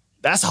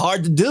that's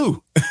hard to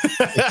do.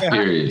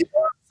 Period.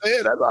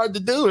 That's hard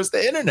to do. It's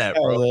the internet,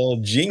 bro. A little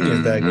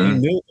genius that he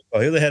knew. Oh,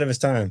 he was ahead of his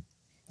time.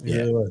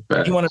 Yeah,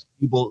 he one of the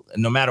people.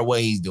 No matter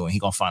what he's doing, he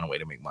gonna find a way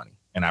to make money.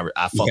 And I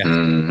fuck.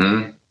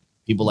 Period.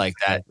 People like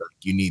that,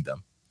 you need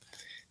them.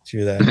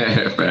 True that.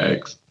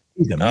 Facts.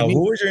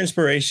 Who was your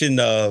inspiration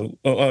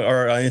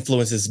or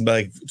influences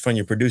like from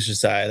your producer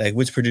side? Like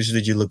which producer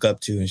did you look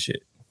up to and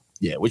shit?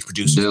 Yeah, which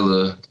producer?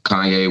 Dilla,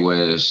 Kanye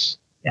West,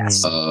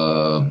 Yes.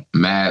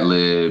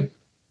 Madlib.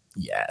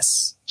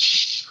 Yes.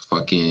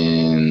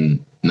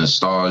 Fucking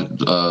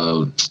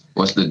Nostalgia.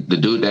 What's the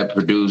dude that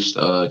produced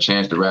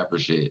Chance the Rapper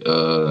shit?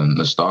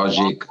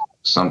 Nostalgic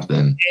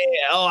something.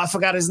 Yeah. Oh, I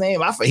forgot his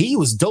name. He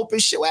was dope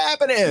as shit. What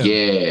happened to him?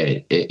 Yeah.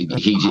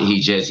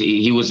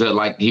 He was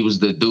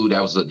the dude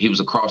that he was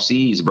across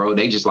seas, bro.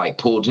 They just like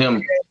pulled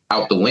him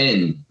out the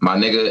wind, my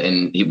nigga,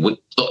 and he would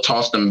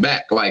tossed him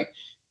back. Like,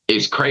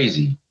 it's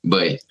crazy.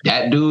 But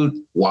that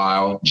dude,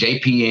 wow.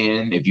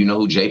 JPN, if you know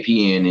who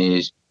JPN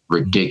is,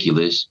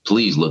 ridiculous.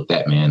 Please look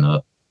that man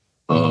up.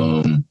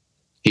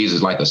 He's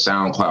just like a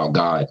SoundCloud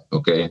god.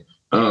 Okay.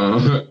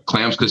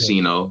 Clams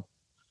Casino.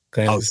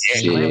 Clams.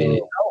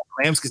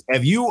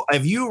 If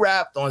you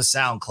rapped on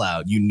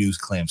SoundCloud, you knew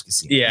Clams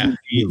Casino. Yeah.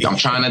 I'm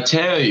trying to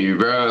tell you,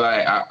 bro.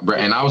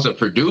 And I was a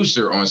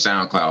producer on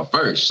SoundCloud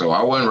first, so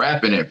I wasn't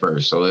rapping at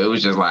first. So it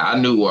was just like I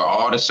knew where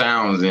all the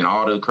sounds and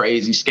all the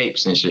crazy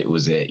scapes and shit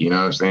was at. You know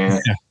what I'm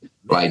saying?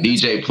 Like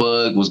DJ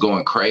Plug was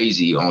going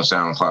crazy on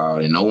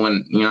SoundCloud, and no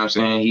one, you know what I'm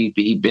saying?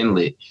 He been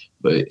lit.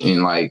 But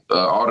in like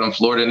all them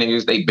Florida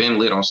niggas, they been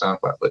lit on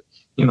SoundCloud. But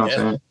you know what I'm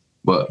saying?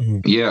 But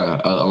yeah,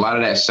 a lot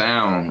of that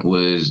sound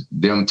was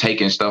them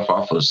taking stuff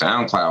off of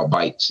SoundCloud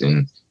bites,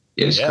 and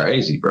it's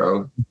crazy,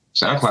 bro.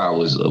 SoundCloud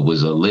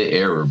was a lit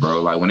era,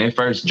 bro. Like when it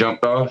first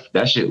jumped off,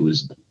 that shit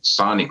was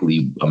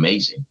sonically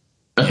amazing.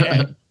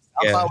 It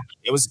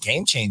was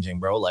game changing,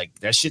 bro. Like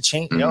that shit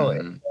changed.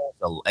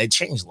 It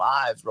changed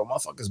lives, bro.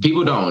 Motherfuckers.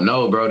 People don't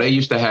know, bro. They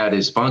used to have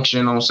this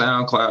function on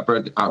SoundCloud,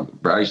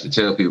 bro. I used to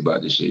tell people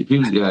about this shit.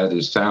 People used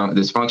to have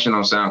this function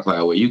on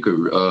SoundCloud where you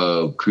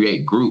could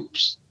create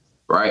groups.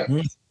 Right.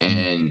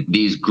 And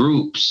these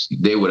groups,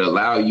 they would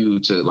allow you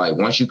to, like,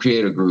 once you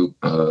create a group,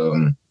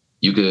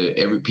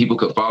 people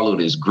could follow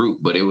this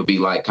group, but it would be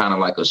like kind of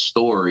like a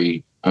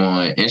story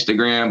on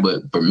Instagram,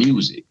 but for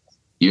music.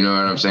 You know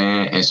what I'm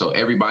saying? And so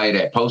everybody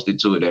that posted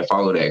to it, that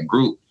followed that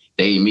group,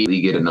 they immediately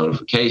get a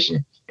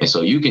notification. And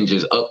so you can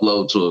just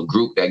upload to a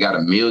group that got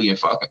 1 million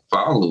fucking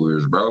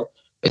followers, bro.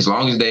 As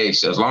long as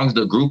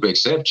the group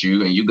accepts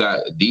you and you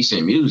got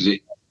decent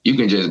music, you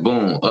can just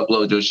boom,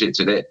 upload your shit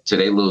to their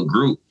little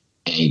group.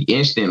 And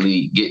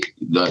instantly get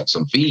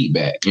some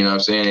feedback, you know what I'm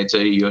saying? They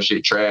tell you your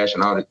shit trash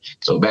and all that.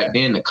 So back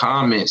then, the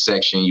comment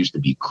section used to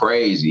be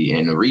crazy,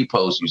 and the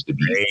reposts used to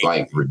be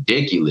like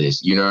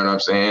ridiculous. You know what I'm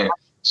saying?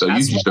 So you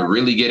used to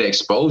really get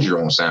exposure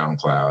on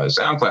SoundCloud.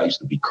 SoundCloud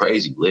used to be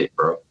crazy lit,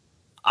 bro.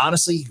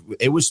 Honestly,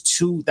 it was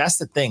that's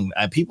the thing.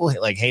 People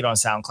like hate on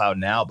SoundCloud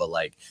now, but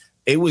like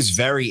it was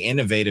very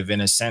innovative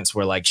in a sense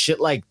where like shit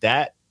like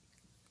that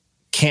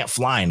can't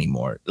fly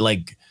anymore.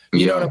 Like,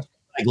 you know what I'm saying?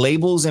 Like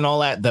labels and all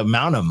that, the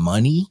amount of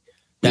money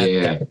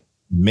that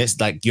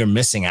you're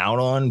missing out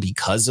on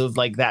because of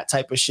like that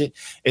type of shit,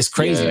 it's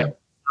crazy. Yeah.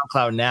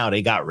 SoundCloud now,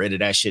 they got rid of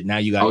that shit. Now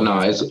you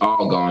got it's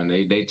all gone.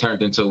 They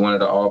turned into one of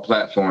the all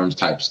platforms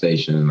type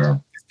stations,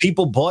 bro.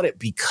 People bought it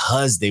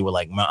because they were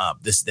like,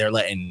 they're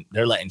letting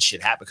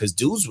shit happen, because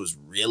dudes was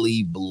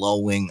really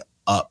blowing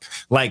up,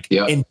 like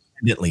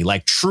independently,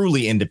 like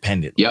truly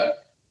independent. Yep.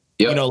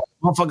 You know,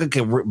 motherfucker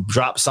could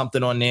drop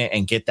something on there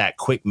and get that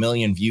quick 1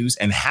 million views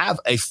and have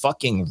a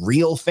fucking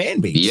real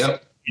fan base.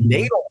 Yep. And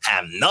they don't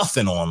have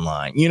nothing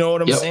online. You know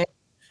what I'm saying?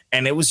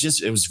 And it was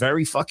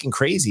very fucking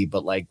crazy.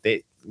 But like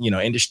the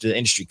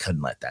industry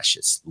couldn't let that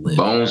shit live.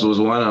 Bones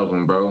was one of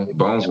them, bro.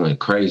 Bones went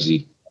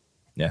crazy.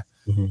 Yeah.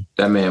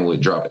 That man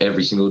would drop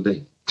every single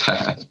day.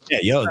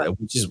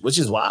 which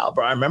is wild,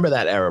 bro. I remember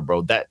that era,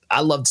 bro. That I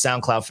loved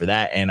SoundCloud for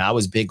that. And I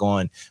was big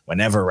on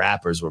whenever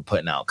rappers were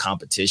putting out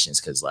competitions,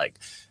 because like,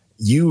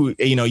 you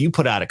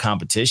put out a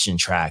competition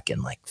track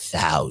and like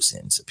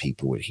thousands of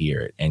people would hear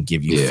it and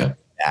give you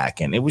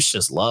feedback, and it was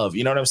just love.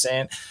 You know what I'm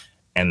saying?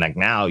 And like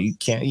now you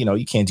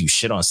can't do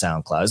shit on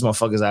SoundCloud. There's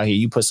motherfuckers out here.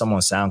 You put someone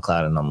on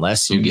SoundCloud, and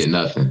unless you get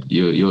nothing,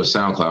 you're a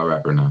SoundCloud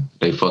rapper now.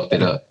 They fucked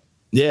it up.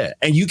 Yeah,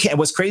 and you can't.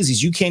 What's crazy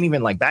is you can't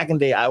even, like, back in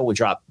the day, I would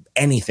drop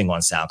anything on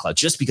SoundCloud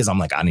just because I'm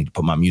like, I need to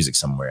put my music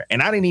somewhere,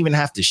 and I didn't even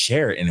have to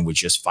share it, and it would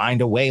just find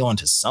a way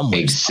onto somewhere.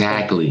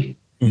 Exactly.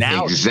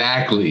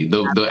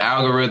 The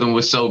algorithm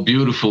was so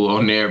beautiful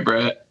on there,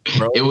 bro.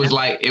 It was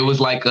like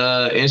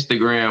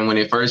Instagram when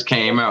it first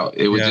came out.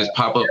 It would just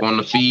pop up on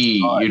the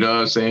feed. You know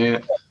what I'm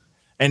saying?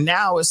 And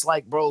now it's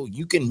like, bro,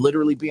 you can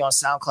literally be on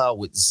SoundCloud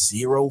with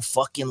 0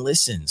 fucking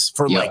listens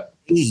for like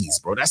days,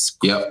 bro. That's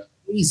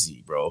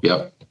crazy, bro.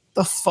 Yep.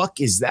 The fuck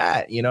is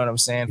that? You know what I'm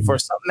saying? Mm-hmm. For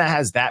something that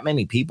has that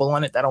many people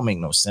on it, that don't make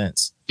no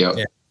sense. Yep.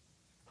 Yeah.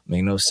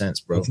 Make no sense,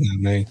 bro.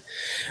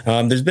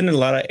 There's been a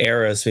lot of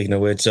eras, speaking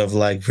of which, of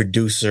like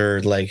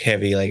producer, like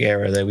heavy, like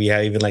era that we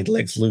had, even like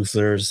Lex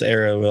Luthor's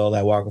era with all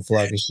that Walk and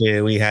Flock and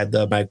shit. We had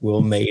the Mike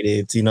Will Made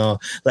It, you know.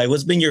 Like,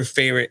 what's been your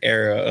favorite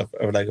era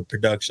of like a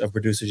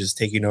producer just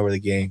taking over the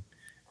game?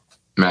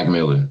 Mac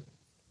Miller.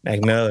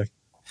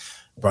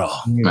 bro.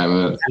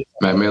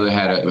 Mac Miller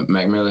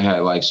had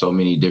like so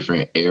many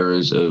different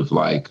eras of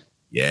like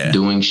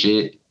doing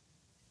shit.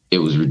 It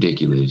was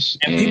ridiculous.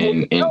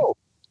 And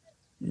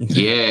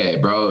yeah,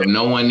 bro.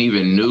 No one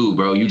even knew,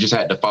 bro. You just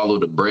had to follow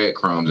the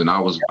breadcrumbs, and I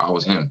was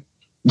him.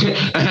 You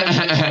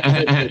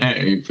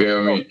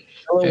feel me?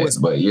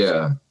 But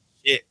yeah.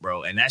 Shit,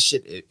 bro. And that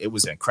shit, it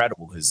was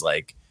incredible because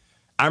like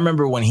I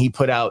remember when he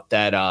put out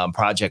that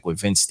project with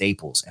Vince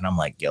Staples, and I'm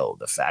like, yo,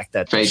 the fact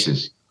that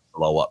Faces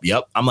blow up.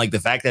 Yep. I'm like, the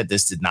fact that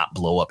this did not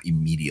blow up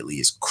immediately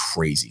is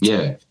crazy.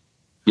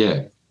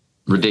 Yeah.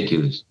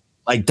 Ridiculous.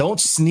 Like, don't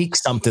sneak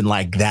something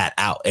like that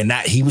out. And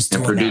that he was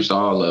doing and produced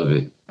all of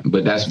it.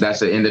 But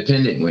that's an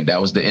independent one. That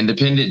was the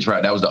independent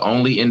track. That was the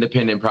only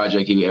independent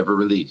project he ever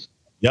released.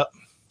 Yep.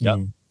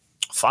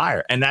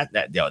 Fire. And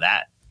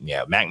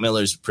Mac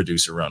Miller's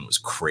producer run was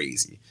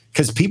crazy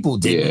because people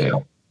did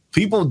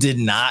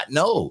not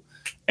know.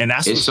 And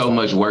it's so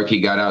much work he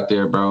got out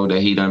there, bro,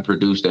 that he done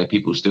produced that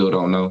people still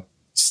don't know.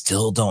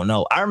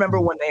 I remember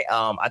when they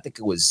I think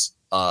it was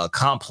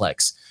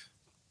Complex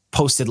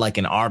posted like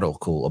an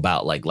article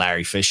about like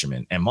Larry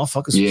Fisherman, and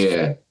motherfuckers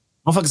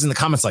in the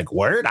comments like,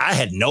 word, I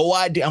had no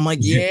idea. I'm like,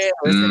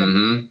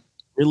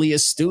 really a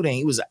student.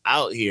 He was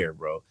out here,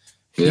 bro.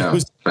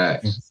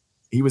 Facts.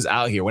 He was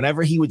out here.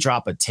 Whenever he would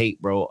drop a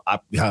tape, bro,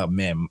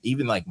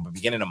 even like the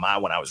beginning of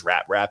when I was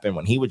rapping,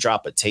 when he would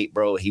drop a tape,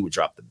 bro, he would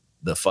drop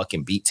the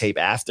fucking beat tape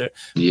after.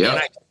 Yeah.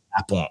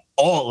 Rap on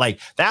all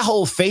like that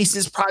whole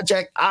Faces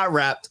project. I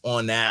rapped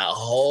on that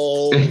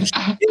whole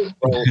shit,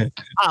 bro.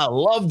 I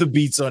love the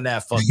beats on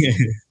that fucking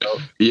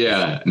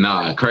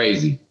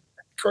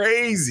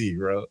crazy,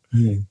 bro.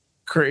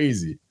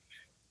 Crazy.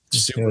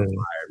 Super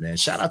fire, man.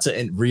 Shout out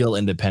to real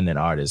independent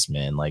artists,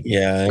 man. Like,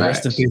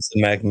 rest in peace to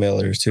Mac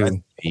Miller too. Rest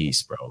in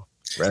peace, bro.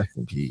 Rest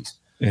in peace.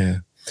 Yeah.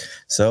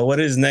 So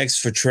what is next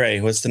for Trey?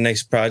 What's the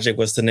next project?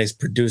 What's the next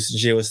producing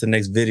shit? What's the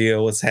next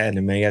video? What's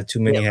happening, man? You got too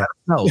many hats.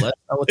 No, let's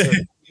know what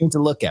we need to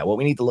look at, what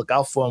we need to look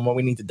out for, and what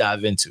we need to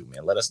dive into,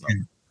 man. Let us know.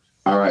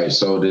 All right.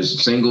 So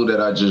this single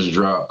that I just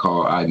dropped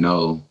called I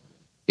Know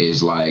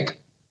is like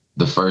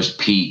the first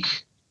peek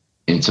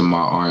into my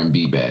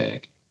R&B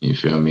bag. You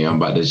feel me? I'm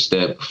about to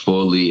step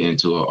fully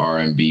into an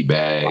R&B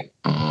bag.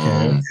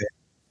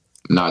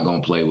 Not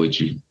gonna play with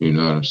you. You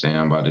know what I'm saying?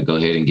 I'm about to go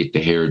ahead and get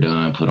the hair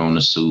done, put on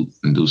the suit,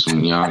 and do some.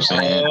 You know what I'm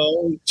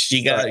saying?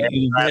 She got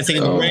you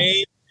singing in the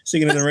rain.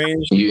 Singing in the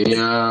rain. You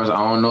know, I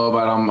don't know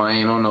about. I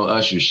ain't on no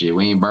Usher shit.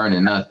 We ain't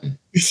burning nothing.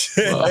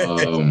 Well,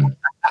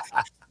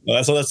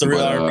 that's the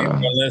real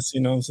R&B. Unless you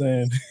know what I'm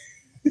saying.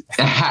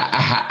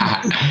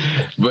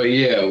 But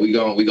yeah, we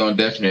gonna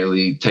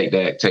definitely take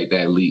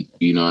that leap.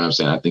 You know what I'm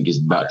saying? I think it's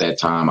about that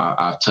time.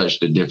 I've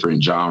touched the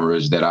different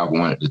genres that I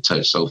wanted to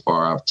touch so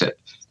far.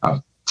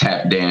 I've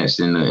tap danced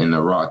in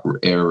the rock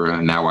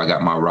era. Now I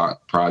got my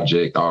rock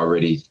project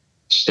already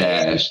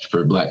stashed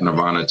for Black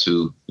Nirvana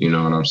too. You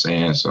know what I'm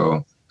saying?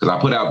 So because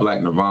I put out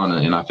Black Nirvana,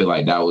 and I feel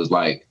like that was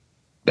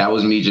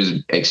me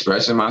just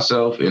expressing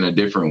myself in a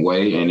different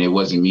way. And it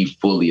wasn't me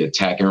fully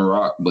attacking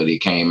rock, but it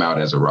came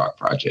out as a rock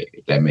project,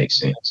 if that makes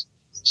sense.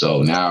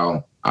 So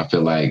now I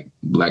feel like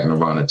Black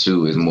Nirvana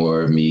 2 is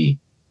more of me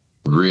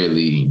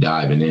really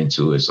diving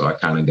into it. So I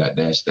kind of got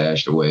that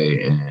stashed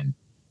away. And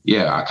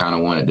yeah, I kind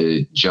of wanted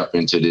to jump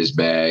into this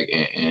bag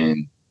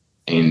and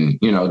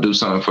you know, do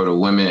something for the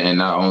women. And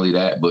not only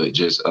that, but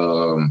just,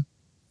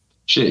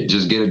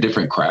 just get a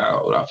different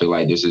crowd. I feel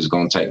like this is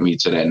going to take me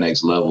to that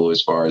next level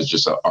as far as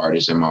just an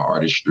artist in my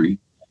artistry,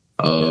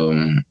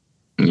 you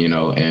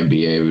know, and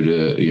be able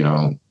to, you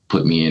know,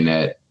 put me in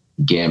that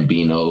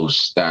Gambino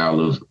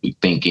style of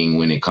thinking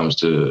when it comes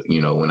to,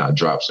 you know, when I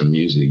drop some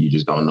music, you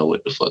just don't know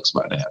what the fuck's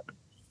about to happen.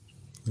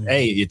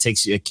 Hey,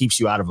 it keeps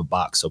you out of a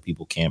box so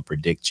people can't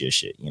predict your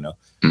shit, you know?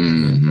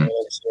 Mm-hmm.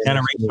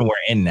 Generation we're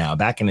in now.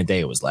 Back in the day,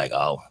 it was like,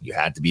 oh, you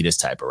had to be this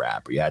type of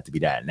rapper. You had to be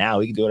that. Now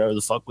we can do whatever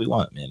the fuck we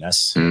want, man.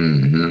 That's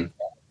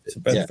it's a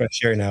breath of fresh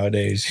air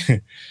nowadays.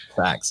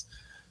 Facts.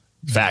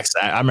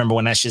 I remember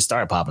when that shit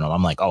started popping up.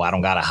 I'm like, oh, I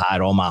don't got to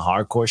hide all my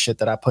hardcore shit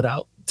that I put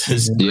out.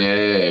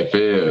 It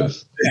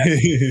feels.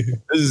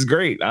 This is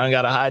great. I don't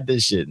got to hide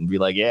this shit and be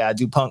like, yeah, I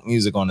do punk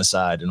music on the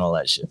side and all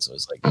that shit. So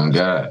it's like, oh,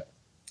 God.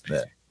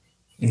 Yeah.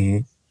 Mm-hmm.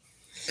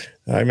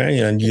 All right,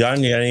 man.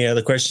 John, you got any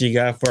other questions you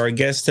got for our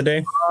guest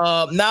today?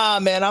 Nah,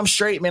 man. I'm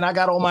straight, man. I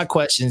got all my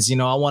questions. You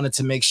know, I wanted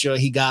to make sure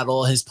he got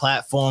all his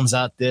platforms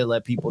out there,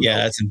 let people know. Yeah,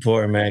 that's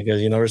important, man.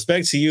 Because, you know,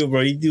 respect to you,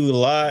 bro. You do a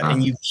lot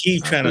and you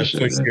keep trying to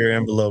push your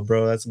envelope,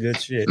 bro. That's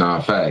good shit.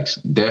 Nah, facts.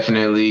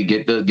 Definitely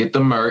get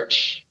the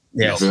merch.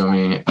 Yeah. You feel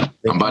me?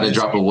 I'm about to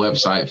drop a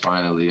website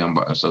finally.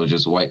 So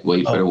just wait for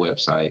the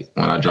website.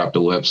 When I drop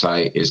the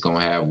website, it's gonna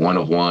have one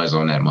of ones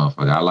on that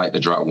motherfucker. I like to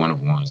drop one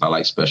of ones. I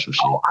like special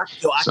shit.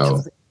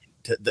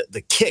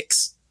 The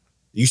kicks.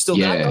 You still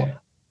got them?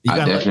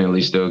 I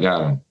definitely still got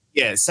them.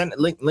 Yeah,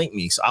 link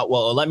me. So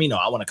let me know.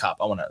 I want to cop.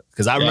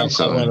 Because I remember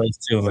one of those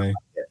too, man.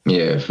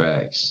 Yeah,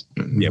 facts.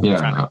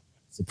 Yeah,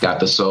 got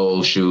the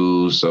soul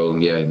shoes. So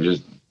yeah,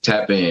 just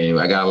tap in.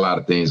 I got a lot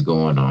of things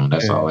going on.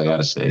 That's all I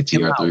gotta say.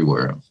 TR3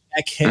 World.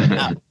 Check him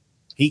out.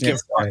 He can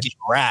Yes, right. fucking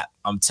rap.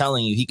 I'm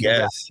telling you, he can rap.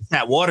 Yes.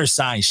 That water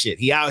sign shit.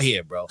 He out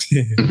here, bro.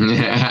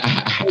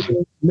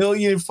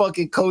 Million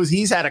fucking codes.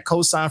 He's had a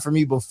cosign for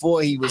me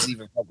before he was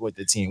even fucking with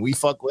the team. We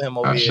fuck with him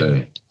over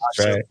here.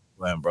 Right.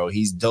 Him, bro.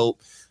 He's dope.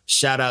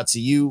 Shout out to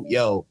you.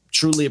 Yo,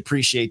 truly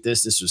appreciate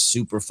this. This was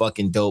super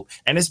fucking dope.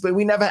 And but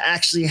we never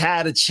actually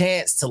had a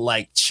chance to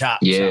like chop.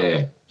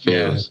 Yeah.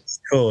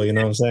 It's cool. You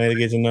know what I'm saying? To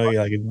get to know you,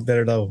 like, it's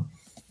better though.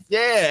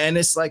 Yeah, and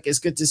it's like it's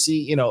good to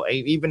see, you know,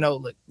 even though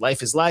like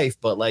life is life,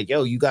 but like,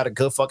 yo, you got a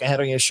good fucking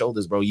head on your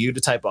shoulders, bro. You're the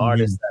type of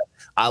artist that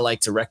I like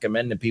to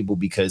recommend to people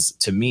because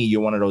to me,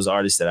 you're one of those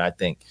artists that I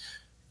think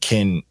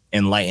can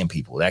enlighten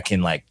people, that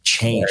can like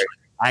change,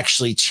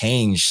 actually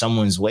change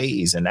someone's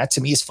ways, and that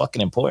to me is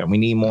fucking important. We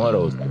need more of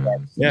those.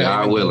 Yeah,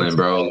 God willing,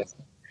 bro.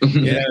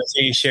 Yeah,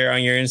 so you share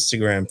on your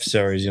Instagram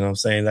stories, you know what I'm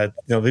saying? That,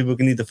 you know, people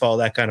can need to follow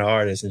that kind of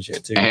artist and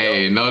shit too.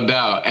 Hey, no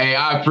doubt. Hey,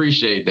 I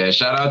appreciate that.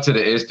 Shout out to the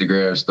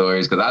Instagram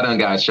stories because I done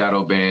got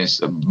shadow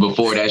bans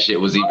before that shit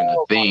was even a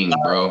thing,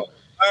 bro.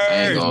 I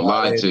ain't gonna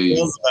lie to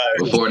you.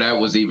 Before that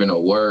was even a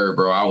word,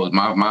 bro, I was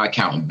my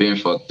account been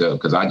fucked up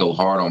because I go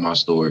hard on my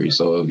stories.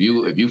 So if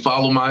you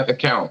follow my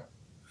account,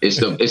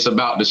 it's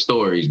about the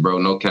stories, bro.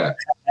 No cap.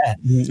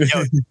 Yo,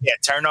 yeah,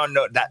 turn on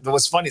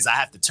what's funny is I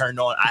had to turn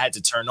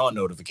on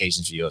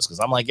notifications for yours because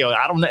I'm like, yo,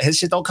 I don't know, his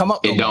shit don't come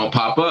up. It don't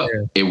pop up.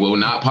 It will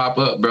not pop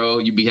up, bro.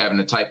 You be having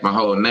to type my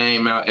whole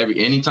name out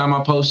anytime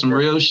I post some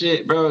real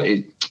shit, bro.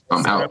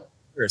 I'm out.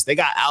 They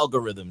got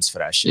algorithms for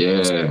that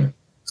shit. Yeah.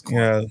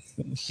 Yeah,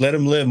 let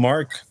him live,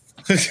 Mark.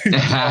 Facts,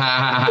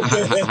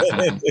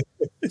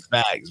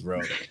 bro.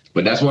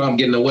 But that's what I'm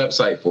getting a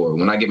website for.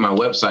 When I get my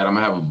website, I'm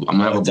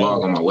gonna have a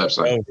blog on my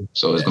website,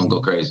 so it's gonna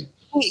go crazy.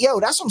 Yo,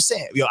 that's what I'm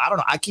saying. Yo, I don't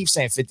know. I keep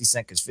saying 50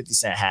 Cent because 50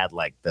 Cent had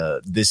like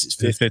This Is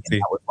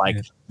 50.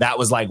 That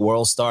was like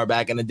World Star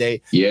back in the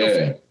day. Yeah.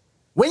 Yo,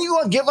 when you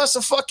gonna give us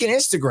a fucking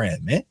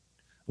Instagram, man?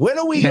 When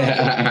are we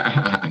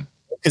gonna?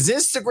 Because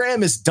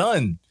Instagram is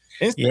done.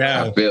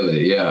 Yeah, I feel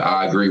it. Yeah,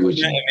 I agree with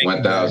you.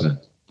 1,000.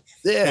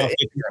 Yeah,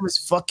 it was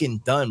fucking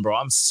done, bro.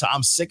 I'm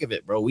sick of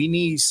it, bro. We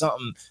need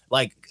something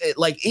like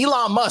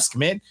Elon Musk,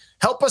 man.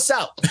 Help us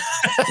out.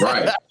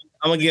 Right.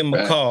 I'm gonna give him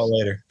a call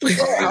later.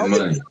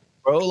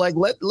 Bro,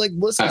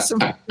 what's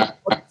some out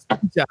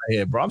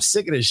here, bro? I'm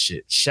sick of this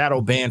shit. Shadow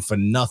ban for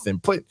nothing.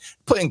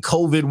 Putting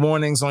COVID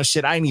warnings on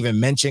shit. I ain't even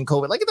mention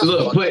COVID. Like,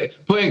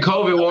 putting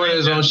COVID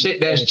warnings on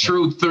shit that's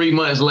true 3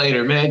 months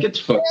later, man. Get the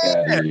fuck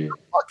out of here.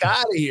 Fuck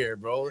out of here,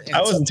 bro. And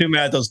I wasn't too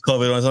mad at those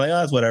COVID ones. I'm like, oh,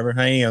 that's whatever.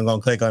 I ain't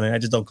gonna click on it. I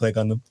just don't click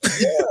on them.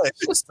 Yeah,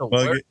 it's just the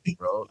worst,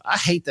 bro. I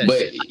hate that. But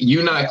shit.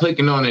 You not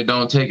clicking on it,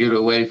 don't take it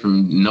away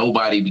from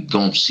nobody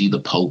gonna see the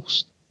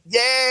post.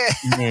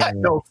 Yeah,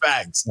 no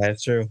facts.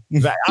 That's true.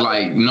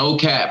 Like, no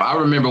cap. I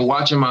remember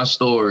watching my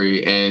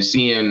story and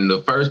seeing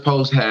the first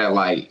post had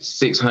like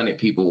 600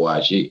 people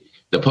watch it.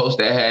 The post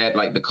that had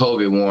like the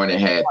COVID warning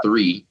had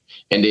 3,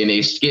 and then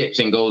it skips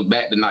and goes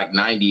back to like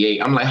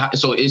 98. I'm like,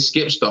 so it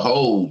skips the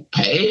whole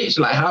page?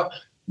 Like, how?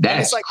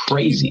 That's like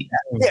crazy.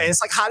 Yeah, it's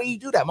like, how do you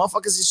do that?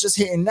 Motherfuckers is just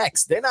hitting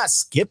next. They're not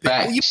skipping.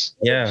 Facts.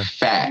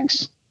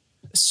 Facts.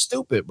 It's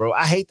stupid, bro.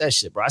 I hate that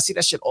shit, bro. I see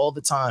that shit all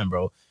the time,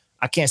 bro.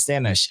 I can't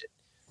stand that shit.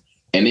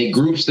 And it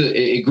groups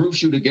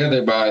you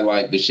together by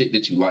like the shit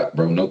that you like,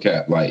 bro. No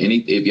cap. Like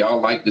if y'all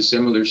like the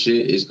similar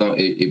shit,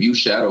 if you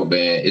shadow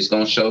ban, it's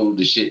gonna show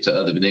the shit to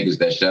other niggas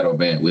that shadow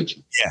ban with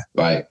you. Yeah.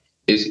 Like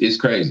it's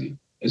crazy.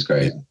 It's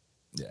crazy.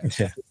 Yeah.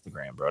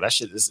 Instagram, bro. That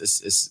shit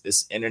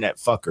is internet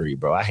fuckery,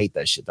 bro. I hate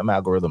that shit. Them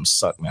algorithms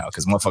suck now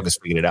because motherfuckers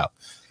figured it out.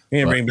 You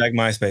need to bring back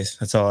MySpace.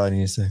 That's all I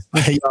need to say.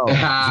 Yo.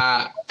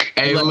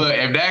 Hey, look,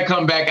 if that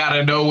come back out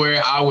of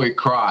nowhere, I would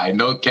cry.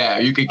 No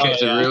cap. You could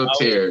catch a real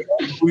tear.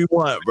 We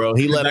want, bro.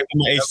 He let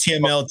my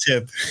HTML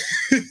tip.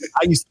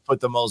 I used to put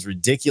the most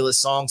ridiculous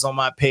songs on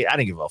my page. I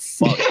didn't give a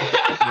fuck.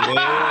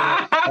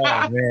 Yeah.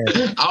 Oh, man.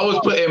 I was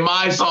putting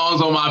my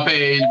songs on my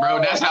page, bro.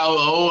 That's how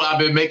old I've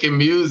been making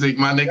music,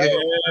 my nigga.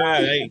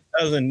 Yeah,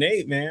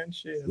 2008, man.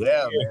 Shit.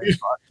 Yeah, man.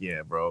 Fuck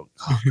yeah, bro.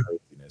 Oh,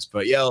 craziness.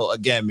 But yo,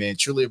 again, man,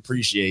 truly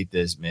appreciate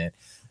this, man.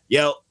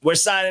 Yo, we're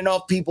signing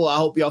off, people. I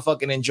hope y'all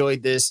fucking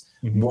enjoyed this.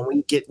 Mm-hmm.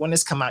 When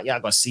this come out, y'all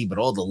gonna see, but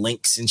all the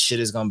links and shit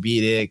is gonna be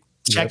there.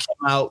 Check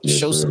him out.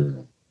 Show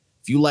some.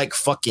 If you like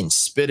fucking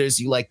spitters,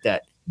 you like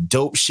that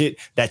dope shit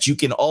that you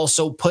can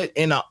also put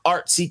in an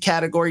artsy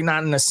category,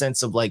 not in a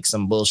sense of like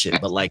some bullshit,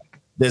 but like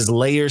there's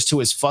layers to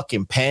his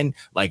fucking pen,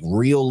 like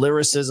real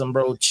lyricism,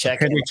 bro.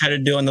 Check it. We tried to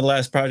do on the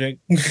last project.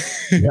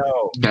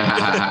 Yo.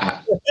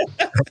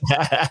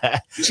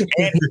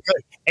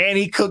 and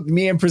he cooked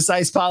me in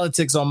Precise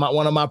Politics on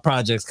one of my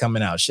projects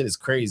coming out. Shit is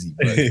crazy.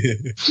 But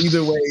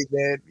either way,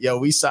 man. Yo,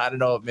 we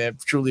signing off, man.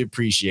 Truly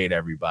appreciate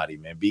everybody,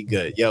 man. Be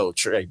good. Yo,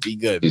 Trey, be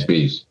good, man.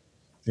 Peace.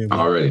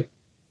 Already.